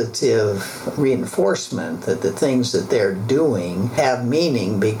positive reinforcement that the things that they're doing have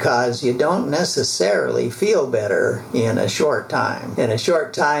meaning, because you don't necessarily feel better in a short time. And a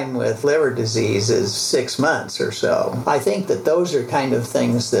short time with liver disease is 6 months or so. I think that those are kind of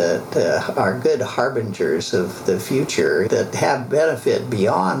things that are good harbingers of the future, that have benefit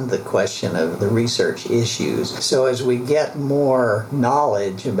beyond the question of the research issues. So as we get more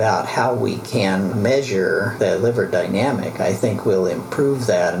knowledge about how we can measure the liver dynamic, I think we'll improve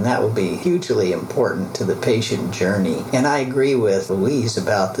that, and that will be hugely important to the patient journey. And I agree with Louise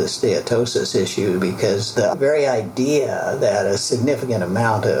about the steatosis issue, because the very idea that a significant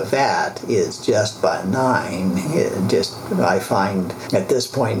amount of fat is just benign, I find at this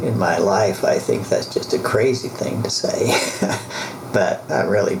point in my life, I think that's just a crazy thing to say. But I'm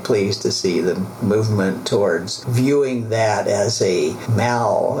really pleased to see the movement towards viewing that as a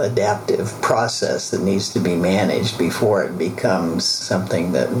maladaptive process that needs to be managed before it becomes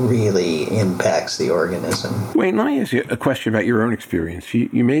something that really impacts the organism. Wayne, let me ask you a question about your own experience.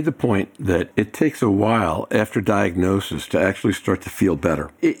 You made the point that it takes a while after diagnosis to actually start to feel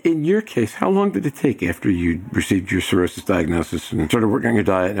better. In your case, how long did it take after you received your cirrhosis diagnosis and started working on your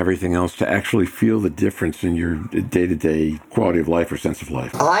diet and everything else to actually feel the difference in your day-to-day quality of life or sense of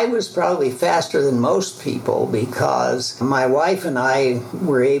life? I was probably faster than most people, because my wife and I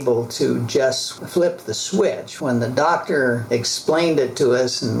were able to just flip the switch. When the doctor explained it to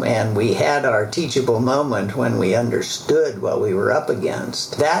us and we had our teachable moment when we understood what we were up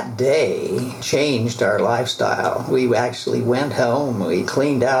against, that day changed our lifestyle. We actually went home, we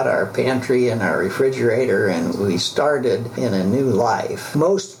cleaned out our pantry and our refrigerator, and we started in a new life.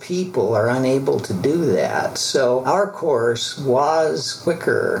 Most people are unable to do that. So our course was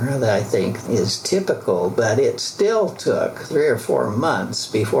quicker, that I think is typical, but it still took 3 or 4 months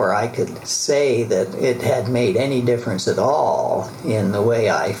before I could say that it had made any difference at all in the way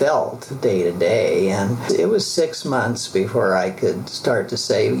I felt day to day. And it was 6 months before I could start to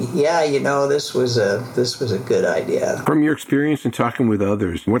say, yeah, this was a good idea. From your experience in talking with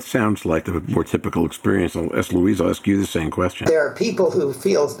others, what sounds like a more typical experience? I'll ask Louise, I'll ask you the same question. There are people who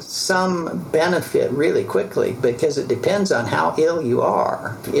feel some benefit really quickly, because it depends on how ill you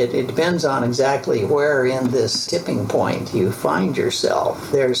are. It depends on exactly where in this tipping point you find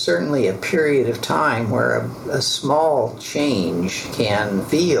yourself. There's certainly a period of time where a small change can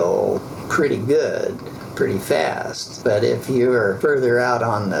feel pretty good pretty fast. But if you're further out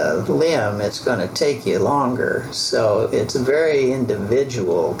on the limb, it's going to take you longer. So it's a very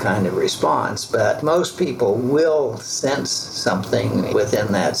individual kind of response. But most people will sense something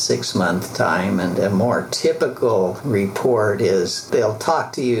within that 6-month time. And a more typical report is they'll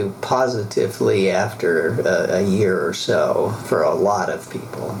talk to you positively after a year or so for a lot of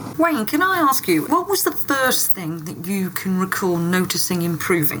people. Wayne, can I ask you, what was the first thing that you can recall noticing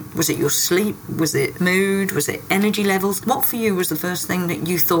improving? Was it your sleep? Was it mood? mood? Was it energy levels? What for you was the first thing that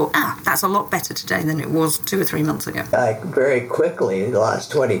you thought, that's a lot better today than it was 2 or 3 months ago? I very quickly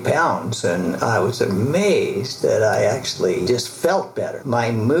lost 20 pounds, and I was amazed that I actually just felt better.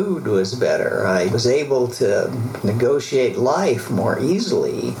 My mood was better. I was able to negotiate life more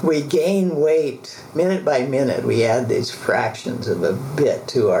easily. We gain weight minute by minute. We add these fractions of a bit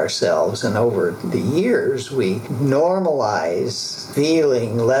to ourselves, and over the years we normalize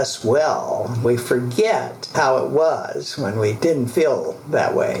feeling less well. We forget how it was when we didn't feel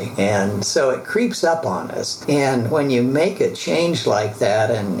that way, and so it creeps up on us. And when you make a change like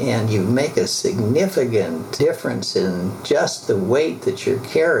that, and you make a significant difference in just the weight that you're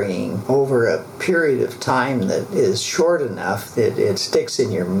carrying over a period of time that is short enough that it sticks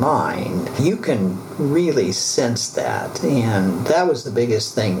in your mind, you can really sense that. And that was the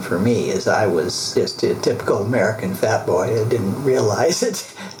biggest thing for me, is I was just a typical American fat boy. I didn't realize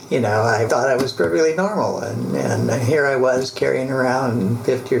it. I thought I was perfectly normal, and here I was carrying around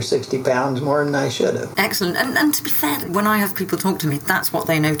 50 or 60 pounds more than I should have. Excellent. And to be fair, when I have people talk to me, that's what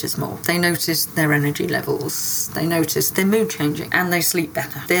they notice more. They notice their energy levels, they notice their mood changing, and they sleep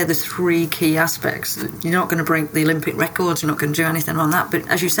better. They're the 3 key aspects. You're not going to break the Olympic records, you're not going to do anything on that, but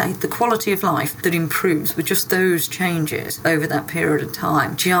as you say, the quality of life that improves with just those changes over that period of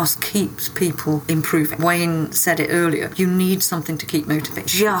time just keeps people improving. Wayne said it earlier, you need something to keep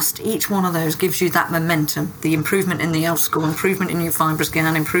motivated. Each one of those gives you that momentum, the improvement in the ELF score, improvement in your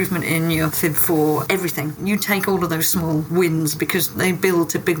FibroScan, improvement in your FIB4, everything. You take all of those small wins because they build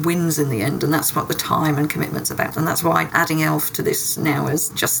to big wins in the end, and that's what the time and commitment's about. And that's why adding ELF to this now is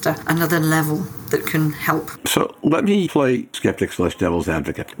just another level that can help. So let me play skeptic/devil's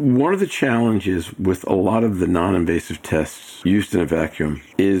advocate. One of the challenges with a lot of the non-invasive tests used in a vacuum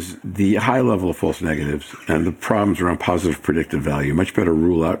is the high level of false negatives and the problems around positive predictive value. Much better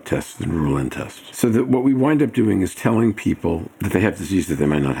rule out tests than rule in tests. So that what we wind up doing is telling people that they have disease that they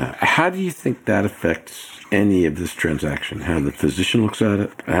might not have. How do you think that affects any of this transaction? How the physician looks at it,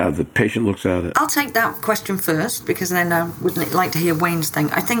 how the patient looks at it? I'll take that question first, because then I would like to hear Wayne's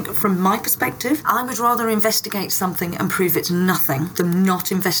thing. I think from my perspective, I would rather investigate something and prove it's nothing than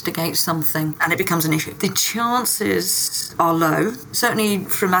not investigate something and it becomes an issue. The chances are low, certainly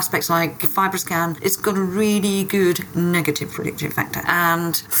from aspects like FibroScan. It's got a really good negative predictive factor,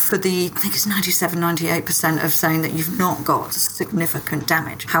 and for the, I think it's 97-98% of saying that you've not got significant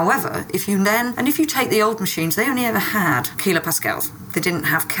damage. However, if you take the old machines, they only ever had kilopascals. They didn't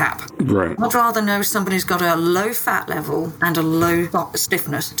have CAP. Right. I'd rather know somebody's got a low fat level and a low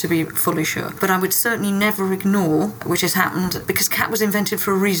stiffness to be fully sure. But I would certainly never ignore, which has happened, because CAP was invented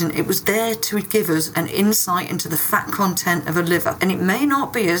for a reason. It was there to give us an insight into the fat content of a liver. And it may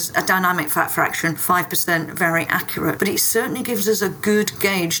not be as a dynamic fat fraction, 5% very accurate, but it certainly gives us a good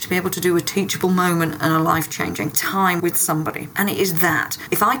gauge to be able to do a teachable moment and a life-changing time with somebody. And it is that.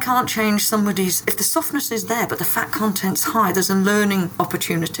 If I can't change somebody's, if the softness is there but the fat content's high, there's a learning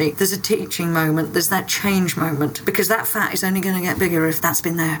opportunity, there's a teaching moment, there's that change moment, because that fat is only going to get bigger if that's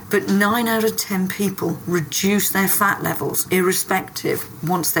been there. But 9 out of 10 people reduce their fat levels irrespective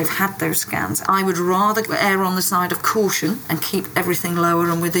once they've had those scans. I would rather err on the side of caution and keep everything lower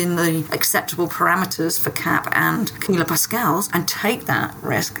and within the acceptable parameters for CAP and kilopascals and take that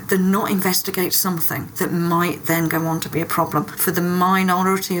risk than not investigate something that might then go on to be a problem. For the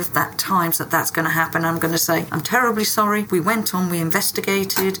minority of that times that's going to happen, I'm going to say, I'm terribly sorry, we went on, we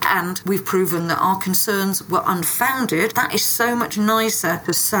investigated, and we've proven that our concerns were unfounded. That is so much nicer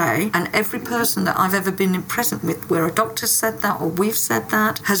to say, and every person that I've ever been present with where a doctor said that or we've said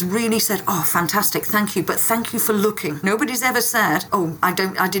that has really said, oh, fantastic, thank you, but thank you for looking. Nobody's ever said, oh, I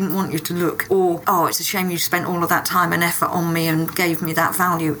didn't want you to look, or, oh, it's a shame you spent all of that time and effort on me and gave me that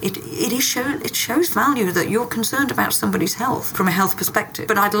value. It shows value that you're concerned about somebody's health from a health perspective.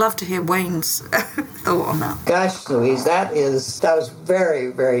 But I'd love to hear Wayne's thought on that. Gosh, Louise, that was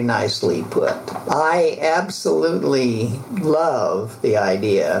very, very nicely put. I absolutely love the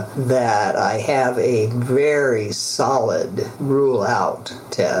idea that I have a very solid rule-out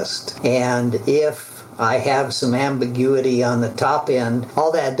test, and if I have some ambiguity on the top end,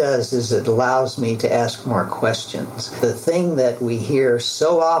 all that does is it allows me to ask more questions. The thing that we hear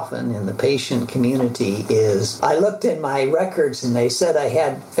so often in the patient community is, I looked in my records and they said I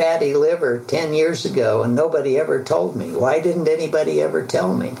had fatty liver 10 years ago and nobody ever told me. Why didn't anybody ever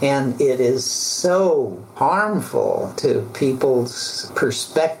tell me? And it is so harmful to people's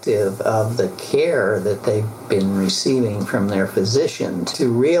perspective of the care that they've been receiving from their physician to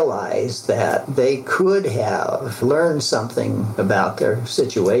realize that they could have learned something about their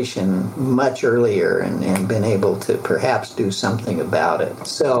situation much earlier and been able to perhaps do something about it.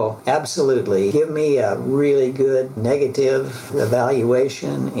 So absolutely, give me a really good negative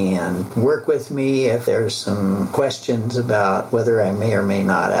evaluation and work with me if there's some questions about whether I may or may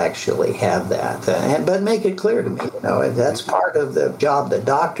not actually have that. But make it clear to me. That's part of the job the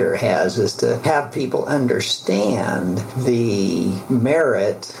doctor has, is to have people understand the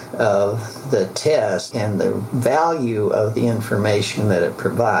merit of the test and the value of the information that it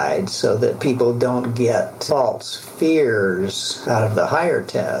provides, so that people don't get false fears out of the higher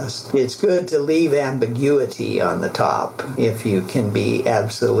test. It's good to leave ambiguity on the top if you can be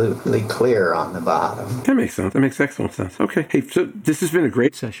absolutely clear on the bottom. That makes sense. That makes excellent sense. Okay. Hey, so this has been a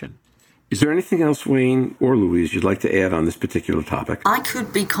great session. Is there anything else, Wayne or Louise, you'd like to add on this particular topic? I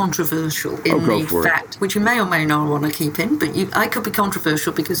could be controversial in the fact, which you may or may not want to keep in, but I could be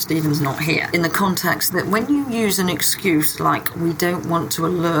controversial because Stephen's not here, in the context that when you use an excuse like we don't want to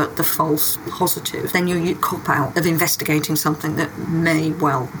alert the false positive, then you cop out of investigating something that may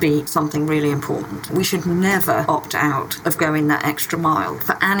well be something really important. We should never opt out of going that extra mile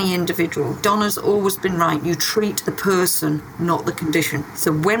for any individual. Donna's always been right. You treat the person, not the condition.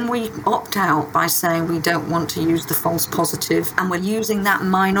 So when we opt out by saying we don't want to use the false positive and we're using that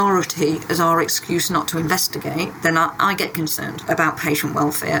minority as our excuse not to investigate, then I get concerned about patient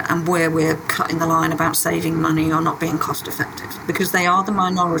welfare and where we're cutting the line about saving money or not being cost effective, because they are the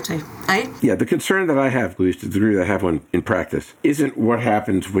minority. Yeah, the concern that I have, Louise, to the degree that I have one in practice, isn't what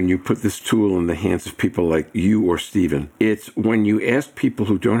happens when you put this tool in the hands of people like you or Stephen. It's when you ask people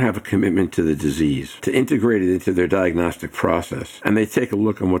who don't have a commitment to the disease to integrate it into their diagnostic process, and they take a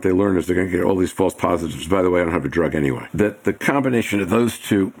look on what they learn is they're going to get all these false positives. By the way, I don't have a drug anyway. That the combination of those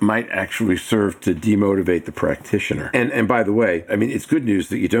two might actually serve to demotivate the practitioner. And by the way, I mean, it's good news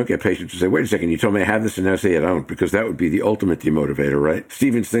that you don't get patients who say, wait a second, you told me I have this and now say I don't, because that would be the ultimate demotivator, right?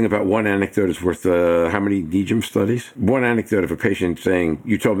 Stephen's thing about one anecdote is worth how many NEJM studies? One anecdote of a patient saying,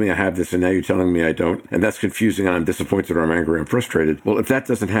 you told me I have this and now you're telling me I don't, and that's confusing and I'm disappointed or I'm angry or I'm frustrated. Well, if that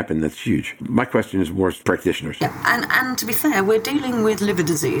doesn't happen, that's huge. My question is more practitioners. Yeah, and to be fair, we're dealing with liver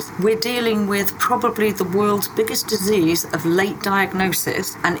disease. We're dealing with probably the world's biggest disease of late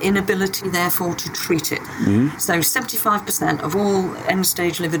diagnosis and inability, therefore, to treat it. Mm-hmm. So 75% of all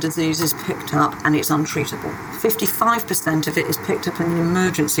end-stage liver disease is picked up and it's untreatable. 55% of it is picked up in the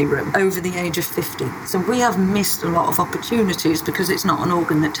emergency room over the age of 50. So we have missed a lot of opportunities because it's not an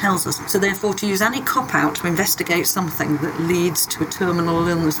organ that tells us. So therefore, to use any cop-out to investigate something that leads to a terminal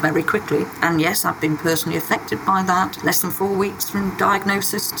illness very quickly, and yes, I've been personally affected by that, less than 4 weeks from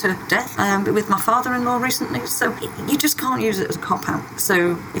diagnosis to death, with my father-in-law recently, so you just can't use it as a cop-out.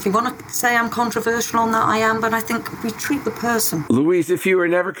 So if you want to say I'm controversial on that, I am, but I think we treat the person. Louise, if you were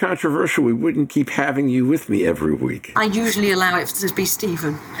never controversial, we wouldn't keep having you with me every week. I usually allow it to be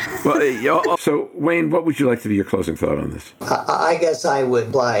Stephen. Well, so Wayne, what would you like to be your closing thought on this? I guess I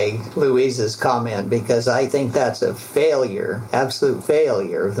would like Louise's comment, because I think that's a failure, absolute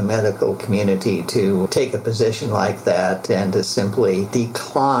failure of the medical community to take a position like that and to simply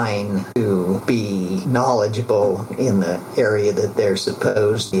decline to be knowledgeable in the area that they're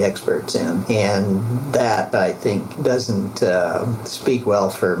supposed to be experts in. And that, I think, doesn't speak well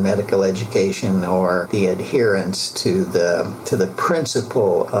for medical education or the adherence to the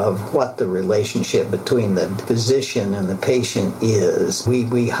principle of what the relationship between the physician and the patient is.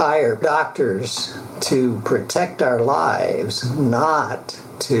 We hire doctors to protect our lives, not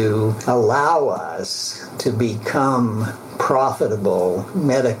to allow us to become profitable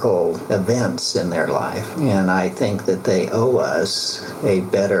medical events in their life. And I think that they owe us a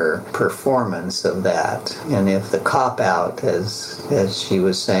better performance of that. And if the cop-out, as she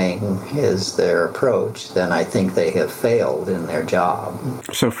was saying, is their approach, then I think they have failed in their job.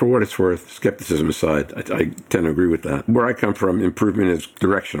 So for what it's worth, skepticism aside, I tend to agree with that. Where I come from, improvement is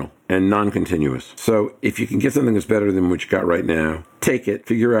directional and non-continuous. So if you can get something that's better than what you got right now, take it,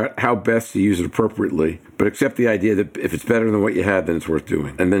 figure out how best to use it appropriately, but accept the idea that if it's better than what you had, then it's worth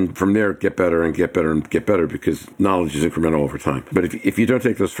doing. And then from there, get better and get better and get better, because knowledge is incremental over time. But if you don't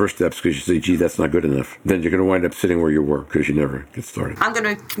take those first steps because you say, gee, that's not good enough, then you're going to wind up sitting where you were because you never get started. I'm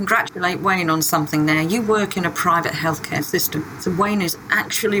going to congratulate Wayne on something there. You work in a private healthcare system. So Wayne is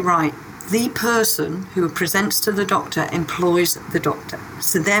actually right. the person who presents to the doctor employs the doctor.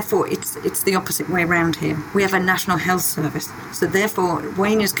 So therefore, it's the opposite way around here. We have a National Health Service. So therefore,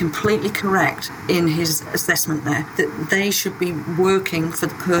 Wayne is completely correct in his assessment there, that they should be working for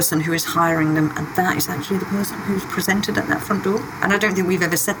the person who is hiring them, and that is actually the person who's presented at that front door. And I don't think we've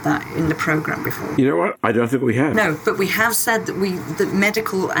ever said that in the programme before. You know what? I don't think we have. No, but we have said that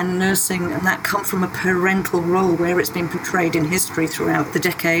medical and nursing and that come from a parental role where it's been portrayed in history throughout the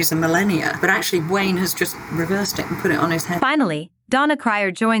decades and millennia. But actually, Wayne has just reversed it and put it on his head. Finally, Donna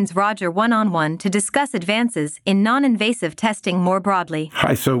Cryer joins Roger one-on-one to discuss advances in non-invasive testing more broadly.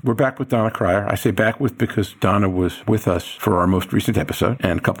 Hi, so we're back with Donna Cryer. I say back with because Donna was with us for our most recent episode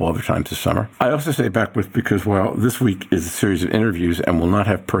and a couple other times this summer. I also say back with because, well, this week is a series of interviews and will not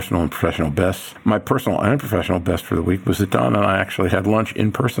have personal and professional bests. My personal and professional best for the week was that Donna and I actually had lunch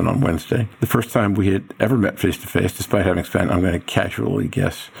in person on Wednesday. The first time we had ever met face-to-face, despite having spent, I'm going to casually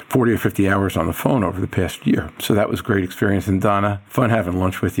guess, 40 or 50 hours on the phone over the past year. So that was a great experience. And Donna, fun having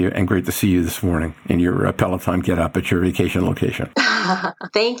lunch with you, and great to see you this morning in your Peloton get-up at your vacation location.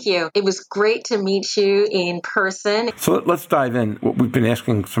 Thank you. It was great to meet you in person. So let's dive in. What we've been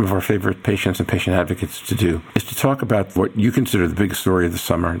asking some of our favorite patients and patient advocates to do is to talk about what you consider the biggest story of the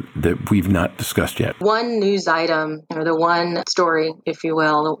summer that we've not discussed yet. One news item, or the one story, if you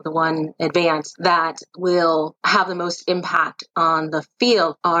will, the one advance that will have the most impact on the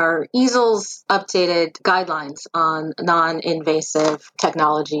field are EASL's updated guidelines on non-invasive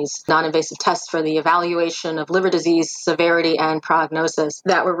technologies, non-invasive tests for the evaluation of liver disease severity and prognosis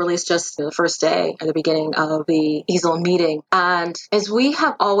that were released just the first day at the beginning of the EASL meeting. And as we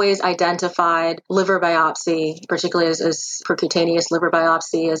have always identified liver biopsy, particularly as percutaneous liver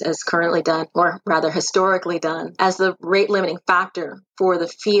biopsy as currently done, or rather historically done, as the rate-limiting factor for the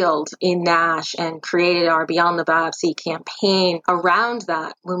field in NASH, and created our Beyond the Biopsy campaign around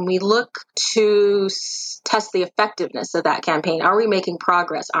that. When we look to test the effectiveness of that campaign, are we making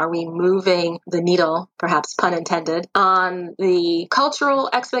progress? Are we moving the needle, perhaps pun intended, on the cultural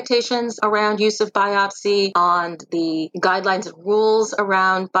expectations around use of biopsy, on the guidelines and rules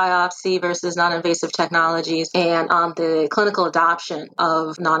around biopsy versus non-invasive technologies, and on the clinical adoption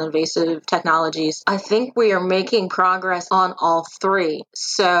of non-invasive technologies? I think we are making progress on all three.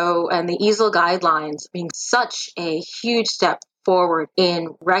 So, and the EASL guidelines being such a huge step forward in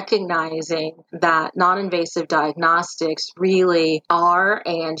recognizing that non-invasive diagnostics really are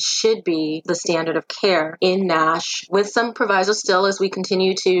and should be the standard of care in NASH, with some provisos still as we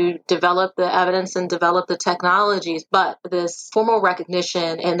continue to develop the evidence and develop the technologies. But this formal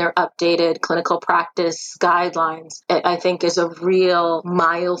recognition in their updated clinical practice guidelines, I think, is a real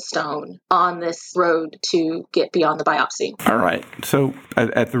milestone on this road to get beyond the biopsy. All right. So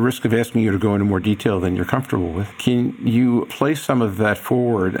at the risk of asking you to go into more detail than you're comfortable with, can you place some of that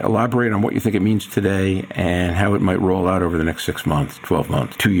forward, elaborate on what you think it means today and how it might roll out over the next 6 months, 12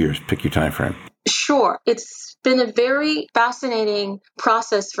 months, 2 years, pick your time frame? Sure. It's been a very fascinating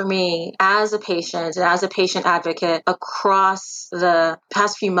process for me as a patient and as a patient advocate across the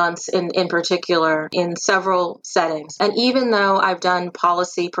past few months in particular in several settings. And even though I've done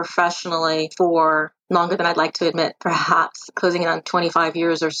policy professionally for longer than I'd like to admit, perhaps closing in on 25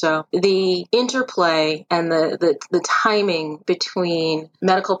 years or so, the interplay and the timing between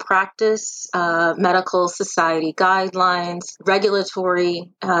medical practice, medical society guidelines, regulatory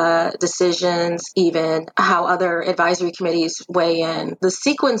decisions, even how other advisory committees weigh in, the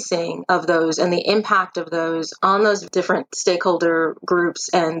sequencing of those and the impact of those on those different stakeholder groups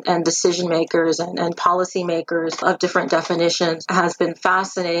and decision makers and policy makers of different definitions has been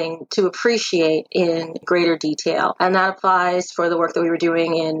fascinating to appreciate in greater detail. And that applies for the work that we were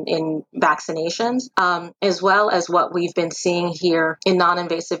doing in vaccinations, as well as what we've been seeing here in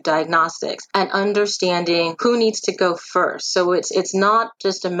non-invasive diagnostics and understanding who needs to go first. So it's not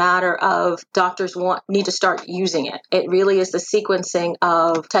just a matter of doctors need to start using it. It really is the sequencing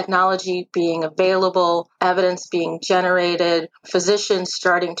of technology being available, evidence being generated, physicians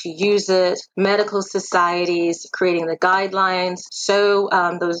starting to use it, medical societies creating the guidelines. So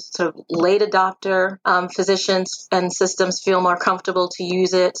those sort of late adopter physicians and systems feel more comfortable to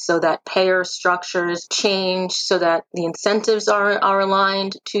use it, so that payer structures change, so that the incentives are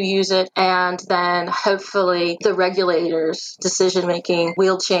aligned to use it, and then hopefully the regulators' decision-making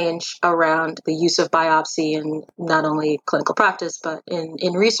will change around the use of biopsy in not only clinical practice, but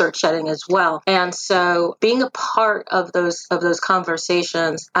in research setting as well. And so being a part of those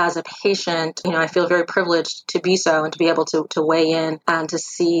conversations as a patient, I feel very privileged to be so and to be able to weigh in and to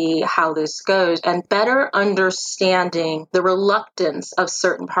see how this goes. And and better understanding the reluctance of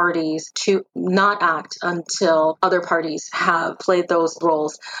certain parties to not act until other parties have played those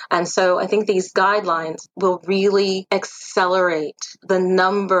roles. And so I think these guidelines will really accelerate the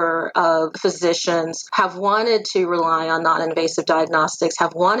number of physicians have wanted to rely on non-invasive diagnostics,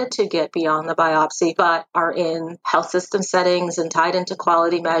 have wanted to get beyond the biopsy, but are in health system settings and tied into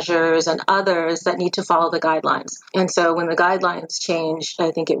quality measures and others that need to follow the guidelines. And so when the guidelines change,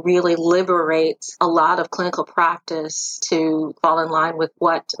 I think it really liberates a lot of clinical practice to fall in line with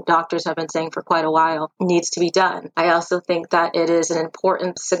what doctors have been saying for quite a while needs to be done. I also think that it is an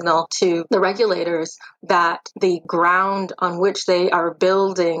important signal to the regulators that the ground on which they are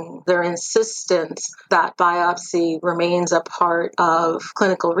building their insistence that biopsy remains a part of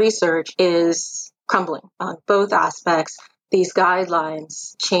clinical research is crumbling on both aspects. These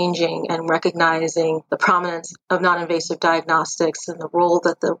guidelines changing and recognizing the prominence of non-invasive diagnostics and the role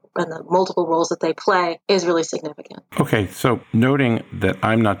that the multiple roles that they play is really significant. Okay, so noting that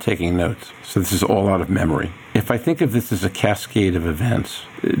I'm not taking notes, so this is all out of memory. If I think of this as a cascade of events,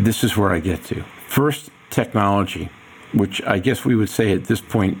 this is where I get to. First, technology, which I guess we would say at this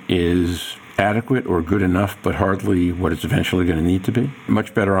point is adequate or good enough, but hardly what it's eventually going to need to be.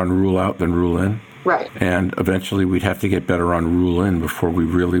 Much better on rule out than rule in. Right. And eventually we'd have to get better on rule in before we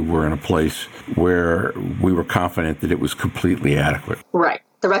really were in a place where we were confident that it was completely adequate. Right.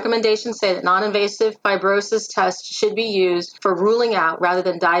 The recommendations say that non-invasive fibrosis tests should be used for ruling out rather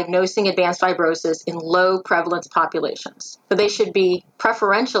than diagnosing advanced fibrosis in low prevalence populations. So they should be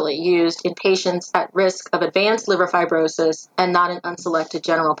preferentially used in patients at risk of advanced liver fibrosis and not in unselected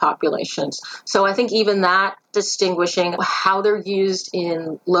general populations. So I think even that distinguishing how they're used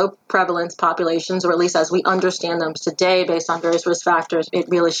in low prevalence populations, or at least as we understand them today based on various risk factors, it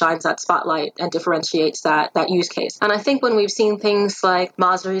really shines that spotlight and differentiates that use case. And I think when we've seen things like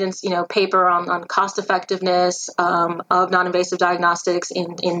Massareddin's paper on cost effectiveness of non-invasive diagnostics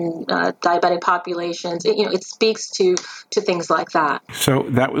in diabetic populations, it speaks to things like that. So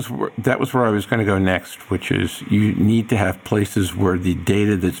that was where I was going to go next, which is you need to have places where the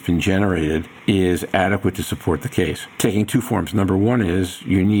data that's been generated is adequate to support the case. Taking two forms. Number one is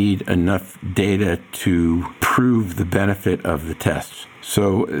you need enough data to prove the benefit of the tests.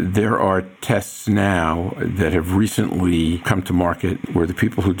 So there are tests now that have recently come to market where the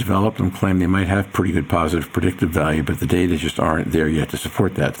people who developed them claim they might have pretty good positive predictive value, but the data just aren't there yet to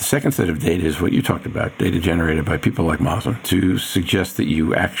support that. The second set of data is what you talked about, data generated by people like Mazen, to suggest that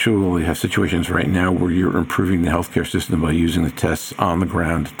you actually have situations right now where you're improving the healthcare system by using the tests on the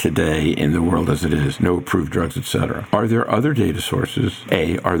ground today in the world as it is, no approved drugs, etc. Are there other data sources?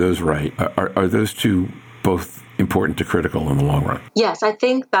 A, are those right? Are those two both important to critical in the long run? Yes, I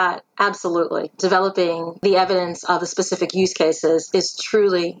think that absolutely. Developing the evidence of the specific use cases is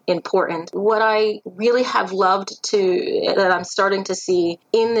truly important. What I really have loved that I'm starting to see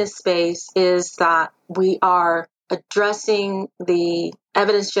in this space is that we are addressing the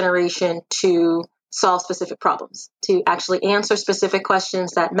evidence generation to solve specific problems, to actually answer specific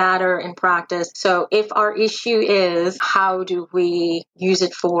questions that matter in practice. So if our issue is how do we use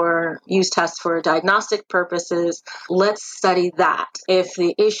tests for diagnostic purposes, let's study that. If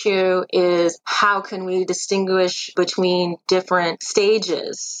the issue is how can we distinguish between different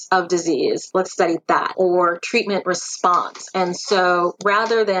stages of disease, let's study that, or treatment response. And so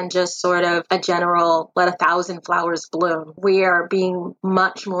rather than just sort of a general let 1,000 flowers bloom, we are being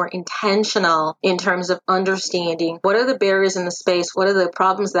much more intentional in terms of understanding what are the barriers in the space, what are the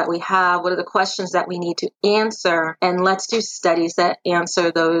problems that we have, what are the questions that we need to answer, and let's do studies that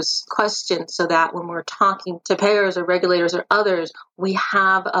answer those questions so that when we're talking to payers or regulators or others, we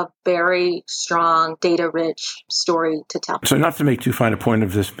have a very strong data-rich story to tell. So not to make too fine a point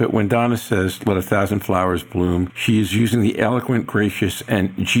of this, but when Donna says, let 1,000 flowers bloom, she is using the eloquent, gracious,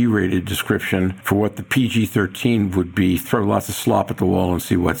 and G-rated description for what the PG-13 would be, throw lots of slop at the wall and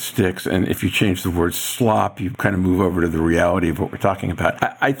see what sticks. And if you change the word slop, you kind of move over to the reality of what we're talking about.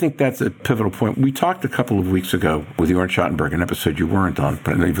 I think that's a pivotal point. We talked a couple of weeks ago with Jorn Schattenberg, an episode you weren't on,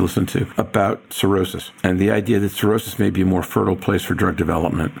 but I know you've listened to, about cirrhosis and the idea that cirrhosis may be a more fertile place for drug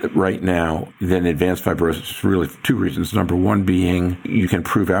development right now than advanced fibrosis. Really two reasons. Number one being you can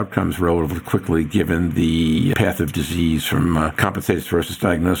prove outcomes relatively quickly given the path of disease from compensated cirrhosis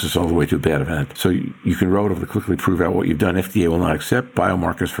diagnosis all the way to a bad event. So you can relatively quickly prove out what you've done. FDA will not accept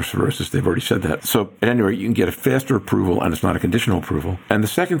biomarkers for cirrhosis. They've already said that. So at any rate, you can get a faster approval, and it's not a conditional approval. And the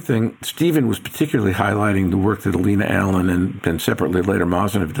second thing, Stephen was particularly highlighting the work that Alina Allen and separately later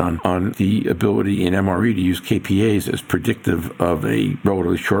Mazen have done on the ability in MRE to use KPAs as predictive of a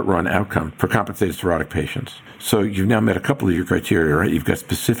relatively short-run outcome for compensated cirrhotic patients. So you've now met a couple of your criteria, right? You've got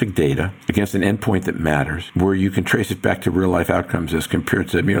specific data against an endpoint that matters, where you can trace it back to real-life outcomes as compared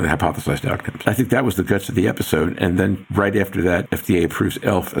to merely hypothesized outcomes. I think that was the guts of the episode. And then right after that, FDA approves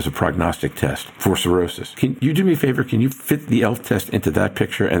ELF as a prognostic test for cirrhosis. Can you do me a favor? Can you fit the ELF test into that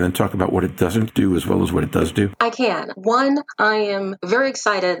picture and then talk about what it doesn't do as well as what it does do? I can. One, I am very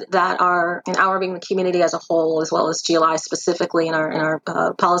excited that our being the community as a whole, as well as GLI specifically in our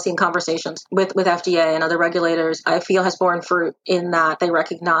policy and conversations with FDA and other regulators, I feel has borne fruit in that they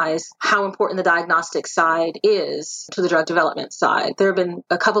recognize how important the diagnostic side is to the drug development side. There have been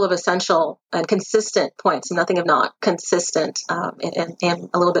a couple of essential and consistent points, nothing if not consistent and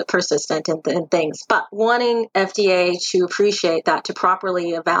a little bit persistent in things. But wanting FDA to appreciate that to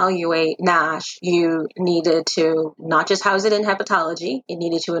properly evaluate NASH, you needed to not just house it in hepatology, it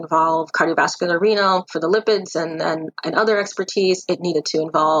needed to involve cardiovascular renal for the lipids and other expertise. It needed to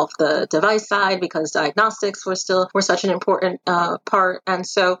involve the device side because diagnostics were such an important part. And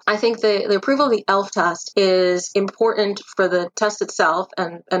so I think the approval of the ELF test is important for the test itself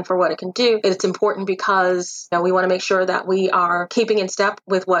and for what it can do. It's important because we want to make sure that we are keeping in step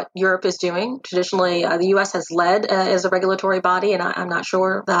with what Europe is doing. Traditionally, the U.S. has led as a regulatory body, and I'm not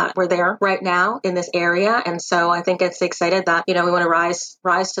sure that we're there right now in this area. And so I think it's excited that, we want to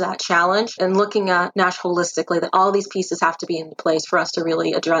rise to that challenge and looking at NASH holistically, that all these pieces have to be in place for us to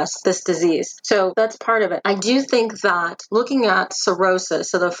really address this disease. So that's part of it. I do think that looking at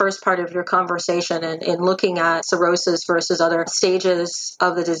cirrhosis, so the first part of your conversation and in looking at cirrhosis versus other stages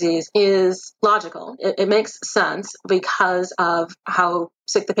of the disease is logical. It makes sense because of how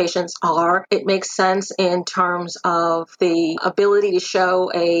sick the patients are. It makes sense in terms of the ability to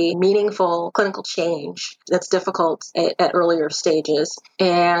show a meaningful clinical change that's difficult at earlier stages.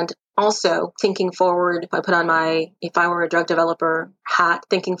 And also thinking forward, if I were a drug developer hat,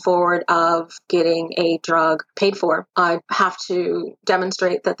 thinking forward of getting a drug paid for, I have to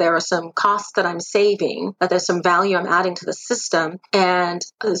demonstrate that there are some costs that I'm saving, that there's some value I'm adding to the system. And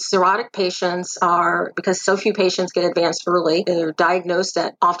cirrhotic patients because so few patients get advanced early, they're diagnosed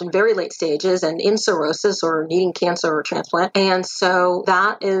at often very late stages and in cirrhosis or needing cancer or transplant. And so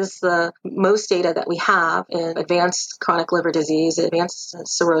that is the most data that we have in advanced chronic liver disease, advanced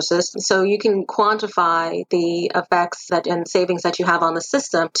cirrhosis. So you can quantify the effects and savings that you have on the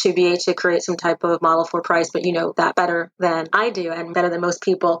system to be able to create some type of model for price, but you know that better than I do and better than most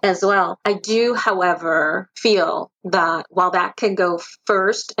people as well. I do, however, feel that while that can go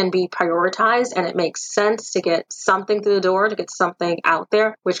first and be prioritized, and it makes sense to get something through the door, to get something out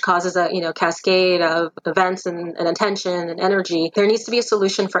there, which causes a cascade of events and attention and energy, there needs to be a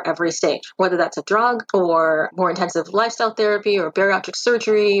solution for every stage, whether that's a drug or more intensive lifestyle therapy or bariatric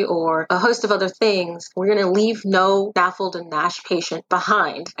surgery or a host of other things. We're going to leave no NAFLD and NASH patient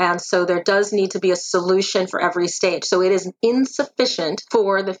behind. And so there does need to be a solution for every stage. So it is insufficient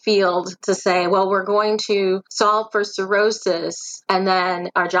for the field to say, well, we're going to solve for cirrhosis and then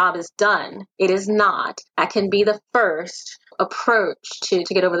our job is done. It is not. That can be the first approach to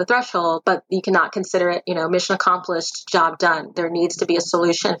get over the threshold, but you cannot consider it, mission accomplished, job done. There needs to be a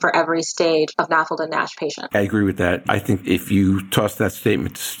solution for every stage of NAFLD and NASH patient. I agree with that. I think if you toss that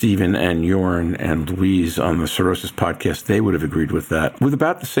statement to Stephen and Jorn and Louise on the Cirrhosis podcast, they would have agreed with that. With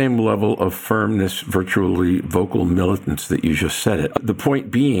about the same level of firmness, virtually vocal militance that you just said it. The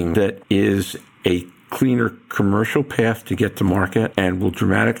point being that is a cleaner commercial path to get to market and will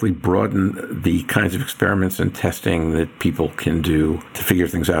dramatically broaden the kinds of experiments and testing that people can do to figure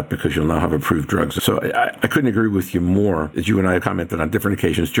things out because you'll now have approved drugs. So I couldn't agree with you more. As you and I have commented on different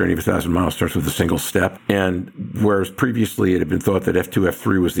occasions, Journey of 1,000 Miles starts with a single step. And whereas previously it had been thought that F2,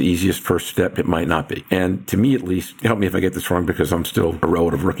 F3 was the easiest first step, it might not be. And to me at least, help me if I get this wrong because I'm still a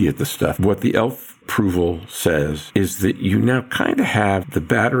relative rookie at this stuff, what the ELF approval says is that you now kind of have the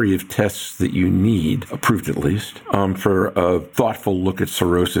battery of tests that you need, approved at least, for a thoughtful look at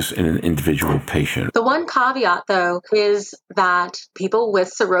cirrhosis in an individual patient. The one caveat, though, is that people with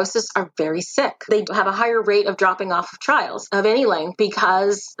cirrhosis are very sick. They have a higher rate of dropping off of trials of any length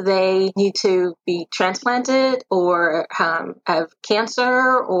because they need to be transplanted or have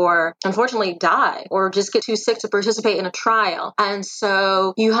cancer or unfortunately die or just get too sick to participate in a trial. And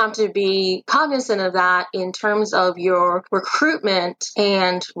so you have to be cognizant cognizant of that in terms of your recruitment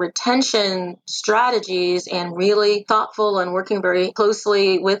and retention strategies, and really thoughtful and working very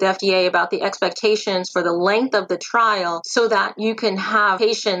closely with the FDA about the expectations for the length of the trial, so that you can have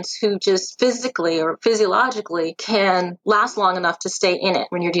patients who just physically or physiologically can last long enough to stay in it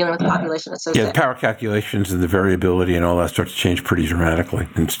when you're dealing with a population that's so sick. The power calculations and the variability and all that starts to change pretty dramatically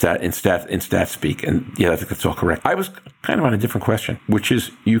in stat speak. And I think that's all correct. I was kind of on a different question, which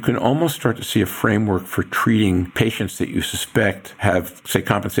is you can almost start to see a framework for treating patients that you suspect have, say,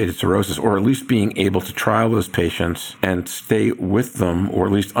 compensated cirrhosis, or at least being able to trial those patients and stay with them, or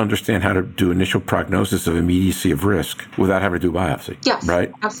at least understand how to do initial prognosis of immediacy of risk without having to do biopsy. Yes,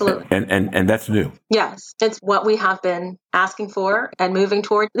 right? Absolutely. And that's new. Yes, it's what we have been asking for and moving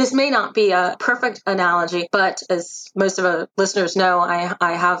toward. This may not be a perfect analogy, but as most of our listeners know,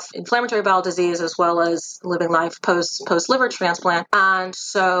 I have inflammatory bowel disease as well as living life post liver transplant, and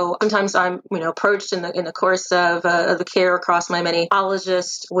so sometimes I'm approached in the course of the care across my many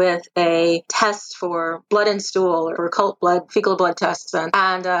pathologists with a test for blood and stool or occult blood, fecal blood tests, and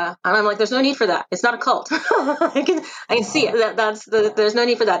I'm like, there's no need for that. It's not a cult. I can see it. There's no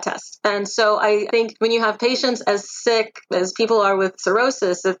need for that test, and so I think when you have patients as sick as people are with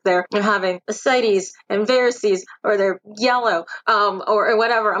cirrhosis, if they're having ascites and varices or they're yellow or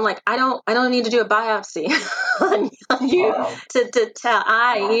whatever, I'm like, I don't need to do a biopsy on you to tell.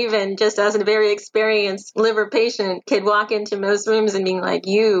 I even just as a very experienced liver patient could walk into most rooms and being like,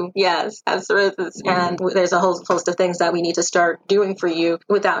 you, yes, have cirrhosis, and there's a whole host of things that we need to start doing for you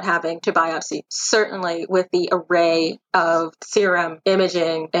without having to biopsy. Certainly with the array of serum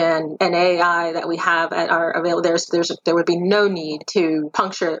imaging and AI that we have at our available, there would be no need to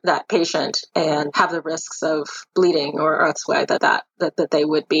puncture that patient and have the risks of bleeding or elsewhere that they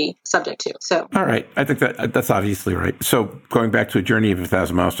would be subject to. So, all right, I think that's obviously right. So, going back to a journey of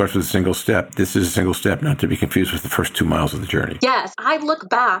 1,000 miles starts with a single step. This is a single step, not to be confused with the first 2 miles of the journey. Yes, I look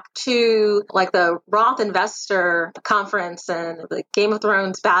back to like the Roth Investor Conference and the Game of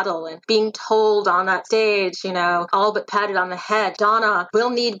Thrones battle, and being told on that stage, all but patted on the head, Donna, we'll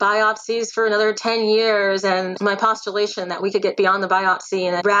need biopsies for another 10 years. And my postulation that we could get beyond the biopsy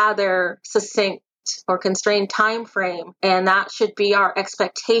in a rather succinct or constrained time frame, and that should be our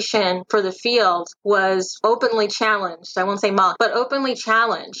expectation for the field, was openly challenged. I won't say mocked, but openly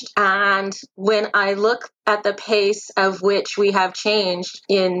challenged. And when I look at the pace of which we have changed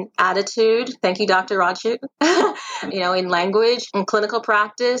in attitude, thank you, Dr. Raju, in language, in clinical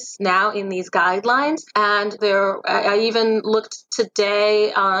practice, now in these guidelines. And I even looked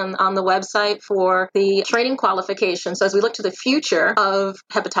today on the website for the training qualifications. So as we look to the future of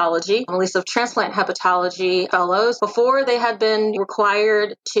hepatology, at least of transplant hepatology fellows, before they had been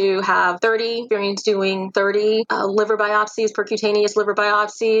required to have 30 experience doing 30 liver biopsies, percutaneous liver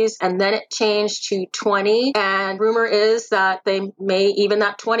biopsies, and then it changed to 20. And rumor is that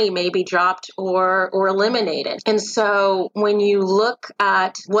that 20 may be dropped or eliminated. And so when you look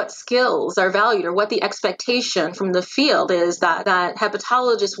at what skills are valued or what the expectation from the field is that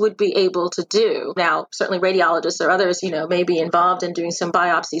hepatologists would be able to do. Now, certainly radiologists or others, may be involved in doing some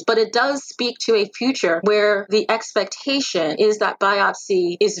biopsies, but it does speak to a future where the expectation is that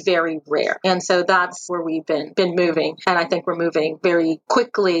biopsy is very rare. And so that's where we've been moving. And I think we're moving very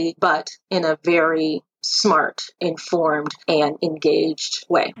quickly, but in a very smart, informed, and engaged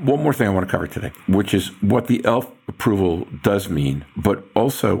way. One more thing I want to cover today, which is what the ELF approval does mean, but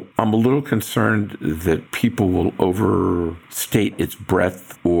also I'm a little concerned that people will overstate its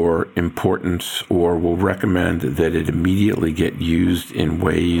breadth or importance, or will recommend that it immediately get used in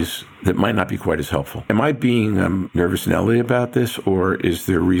ways that might not be quite as helpful. Am I being nervous Nelly about this, or is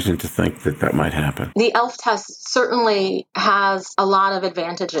there reason to think that might happen? The ELF test certainly has a lot of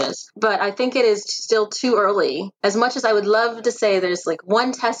advantages, but I think it is still too early. As much as I would love to say there's like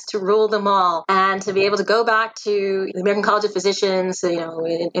one test to rule them all, and to be able to go back to the American College of Physicians,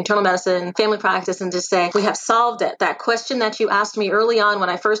 internal medicine, family practice, and just say, we have solved it. That question that you asked me early on when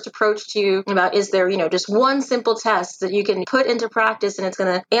I first approached you about, is there, just one simple test that you can put into practice and it's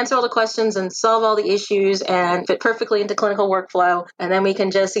going to answer all the questions and solve all the issues and fit perfectly into clinical workflow, and then we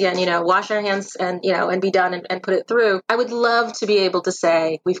can just, again, wash our hands and be done and put it through. I would love to be able to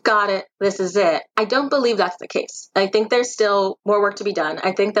say, we've got it, this is it. I don't believe that's the case. I think there's still more work to be done.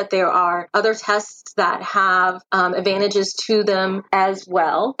 I think that there are other tests that have advantages to them as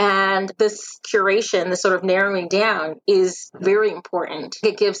well. And this curation, this sort of narrowing down, is very important.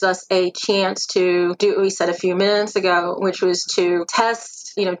 It gives us a chance to do what we said a few minutes ago, which was to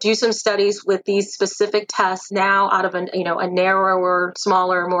test, do some studies with these specific tests now out of a narrower,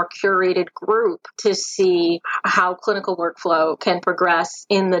 smaller, more curated group to see how clinical workflow can progress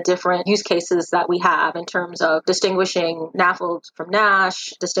in the different use cases that we have in terms of distinguishing NAFLD from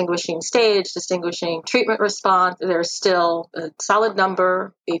NASH, distinguishing stage, distinguishing treatment response. There's still a solid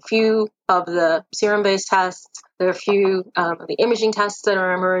number, a few of the serum-based tests. There are a few of the imaging tests that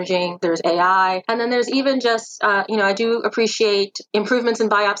are emerging. There's AI. And then there's even just, I do appreciate improvements in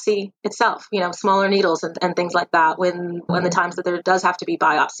biopsy itself, smaller needles and things like that when the times that there does have to be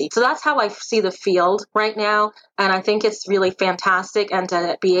biopsy. So that's how I see the field right now. And I think it's really fantastic. And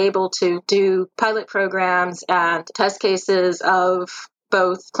to be able to do pilot programs and test cases of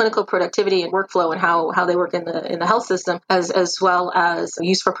both clinical productivity and workflow and how they work in the health system, as well as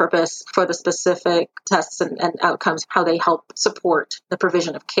use for purpose for the specific tests and outcomes, how they help support the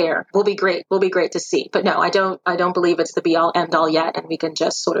provision of care will be great. Will be great to see. But no, I don't believe it's the be all end all yet, and we can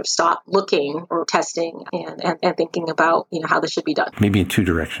just sort of stop looking or testing and thinking about how this should be done. Maybe in two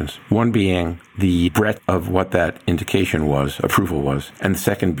directions. One being the breadth of what that indication was, approval was, and the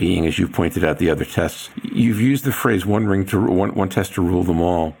second being, as you pointed out, the other tests. You've used the phrase one test to rule them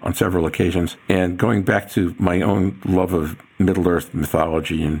all on several occasions. And going back to my own love of Middle-earth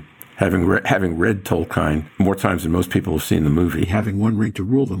mythology and having read Tolkien more times than most people have seen the movie, having one ring to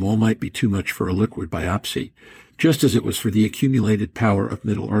rule them all might be too much for a liquid biopsy, just as it was for the accumulated power of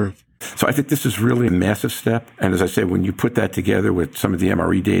Middle-earth. So I think this is really a massive step. And as I said, when you put that together with some of the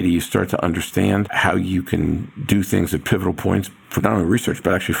MRE data, you start to understand how you can do things at pivotal points for not only research,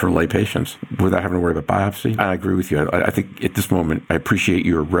 but actually for lay patients without having to worry about biopsy. I agree with you. I think at this moment, I appreciate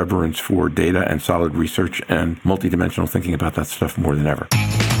your reverence for data and solid research and multidimensional thinking about that stuff more than ever.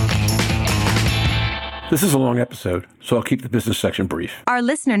 This is a long episode, so I'll keep the business section brief. Our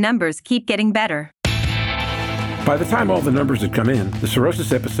listener numbers keep getting better. By the time all the numbers had come in, the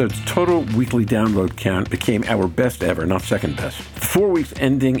Cirrhosis episode's total weekly download count became our best ever, not second best. The 4 weeks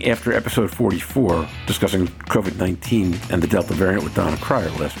ending after episode 44, discussing COVID-19 and the Delta variant with Donna Cryer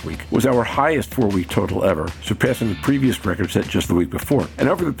last week, was our highest 4-week total ever, surpassing the previous record set just the week before. And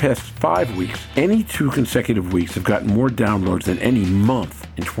over the past 5 weeks, any 2 consecutive weeks have gotten more downloads than any month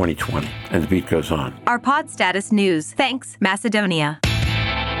in 2020. And the beat goes on. Our pod status news. Thanks, Macedonia.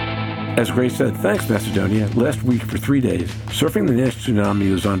 As Grace said, thanks, Macedonia. Last week for 3 days, Surfing the Nash Tsunami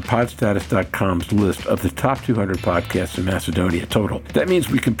was on podstatus.com's list of the top 200 podcasts in Macedonia total. That means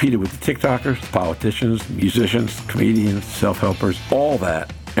we competed with the TikTokers, politicians, musicians, comedians, self-helpers, all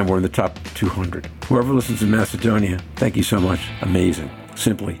that, and we're in the top 200. Whoever listens in Macedonia, thank you so much. Amazing.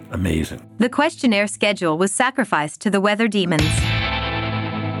 Simply amazing. The questionnaire schedule was sacrificed to the weather demons.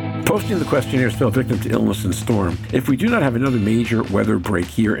 Posting the questionnaires fell victim to illness and storm. If we do not have another major weather break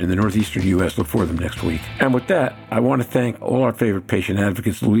here in the northeastern U.S., look for them next week. And with that, I want to thank all our favorite patient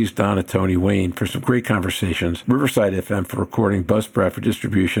advocates, Louise, Donna, Tony, Wayne, for some great conversations, Riverside FM for recording, Buzzsprout for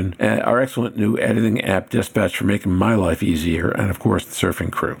distribution, and our excellent new editing app, Dispatch, for making my life easier, and of course, the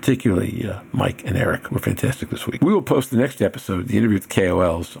surfing crew, particularly Mike and Eric, who were fantastic this week. We will post the next episode, the interview with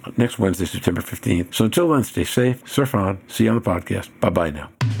KOLs, next Wednesday, September 15th. So until then, stay safe, surf on, see you on the podcast. Bye-bye now.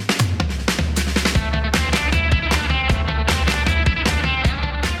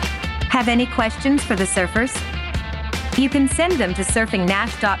 Have any questions for the surfers? You can send them to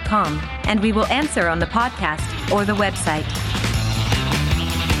surfingnash.com, and we will answer on the podcast or the website.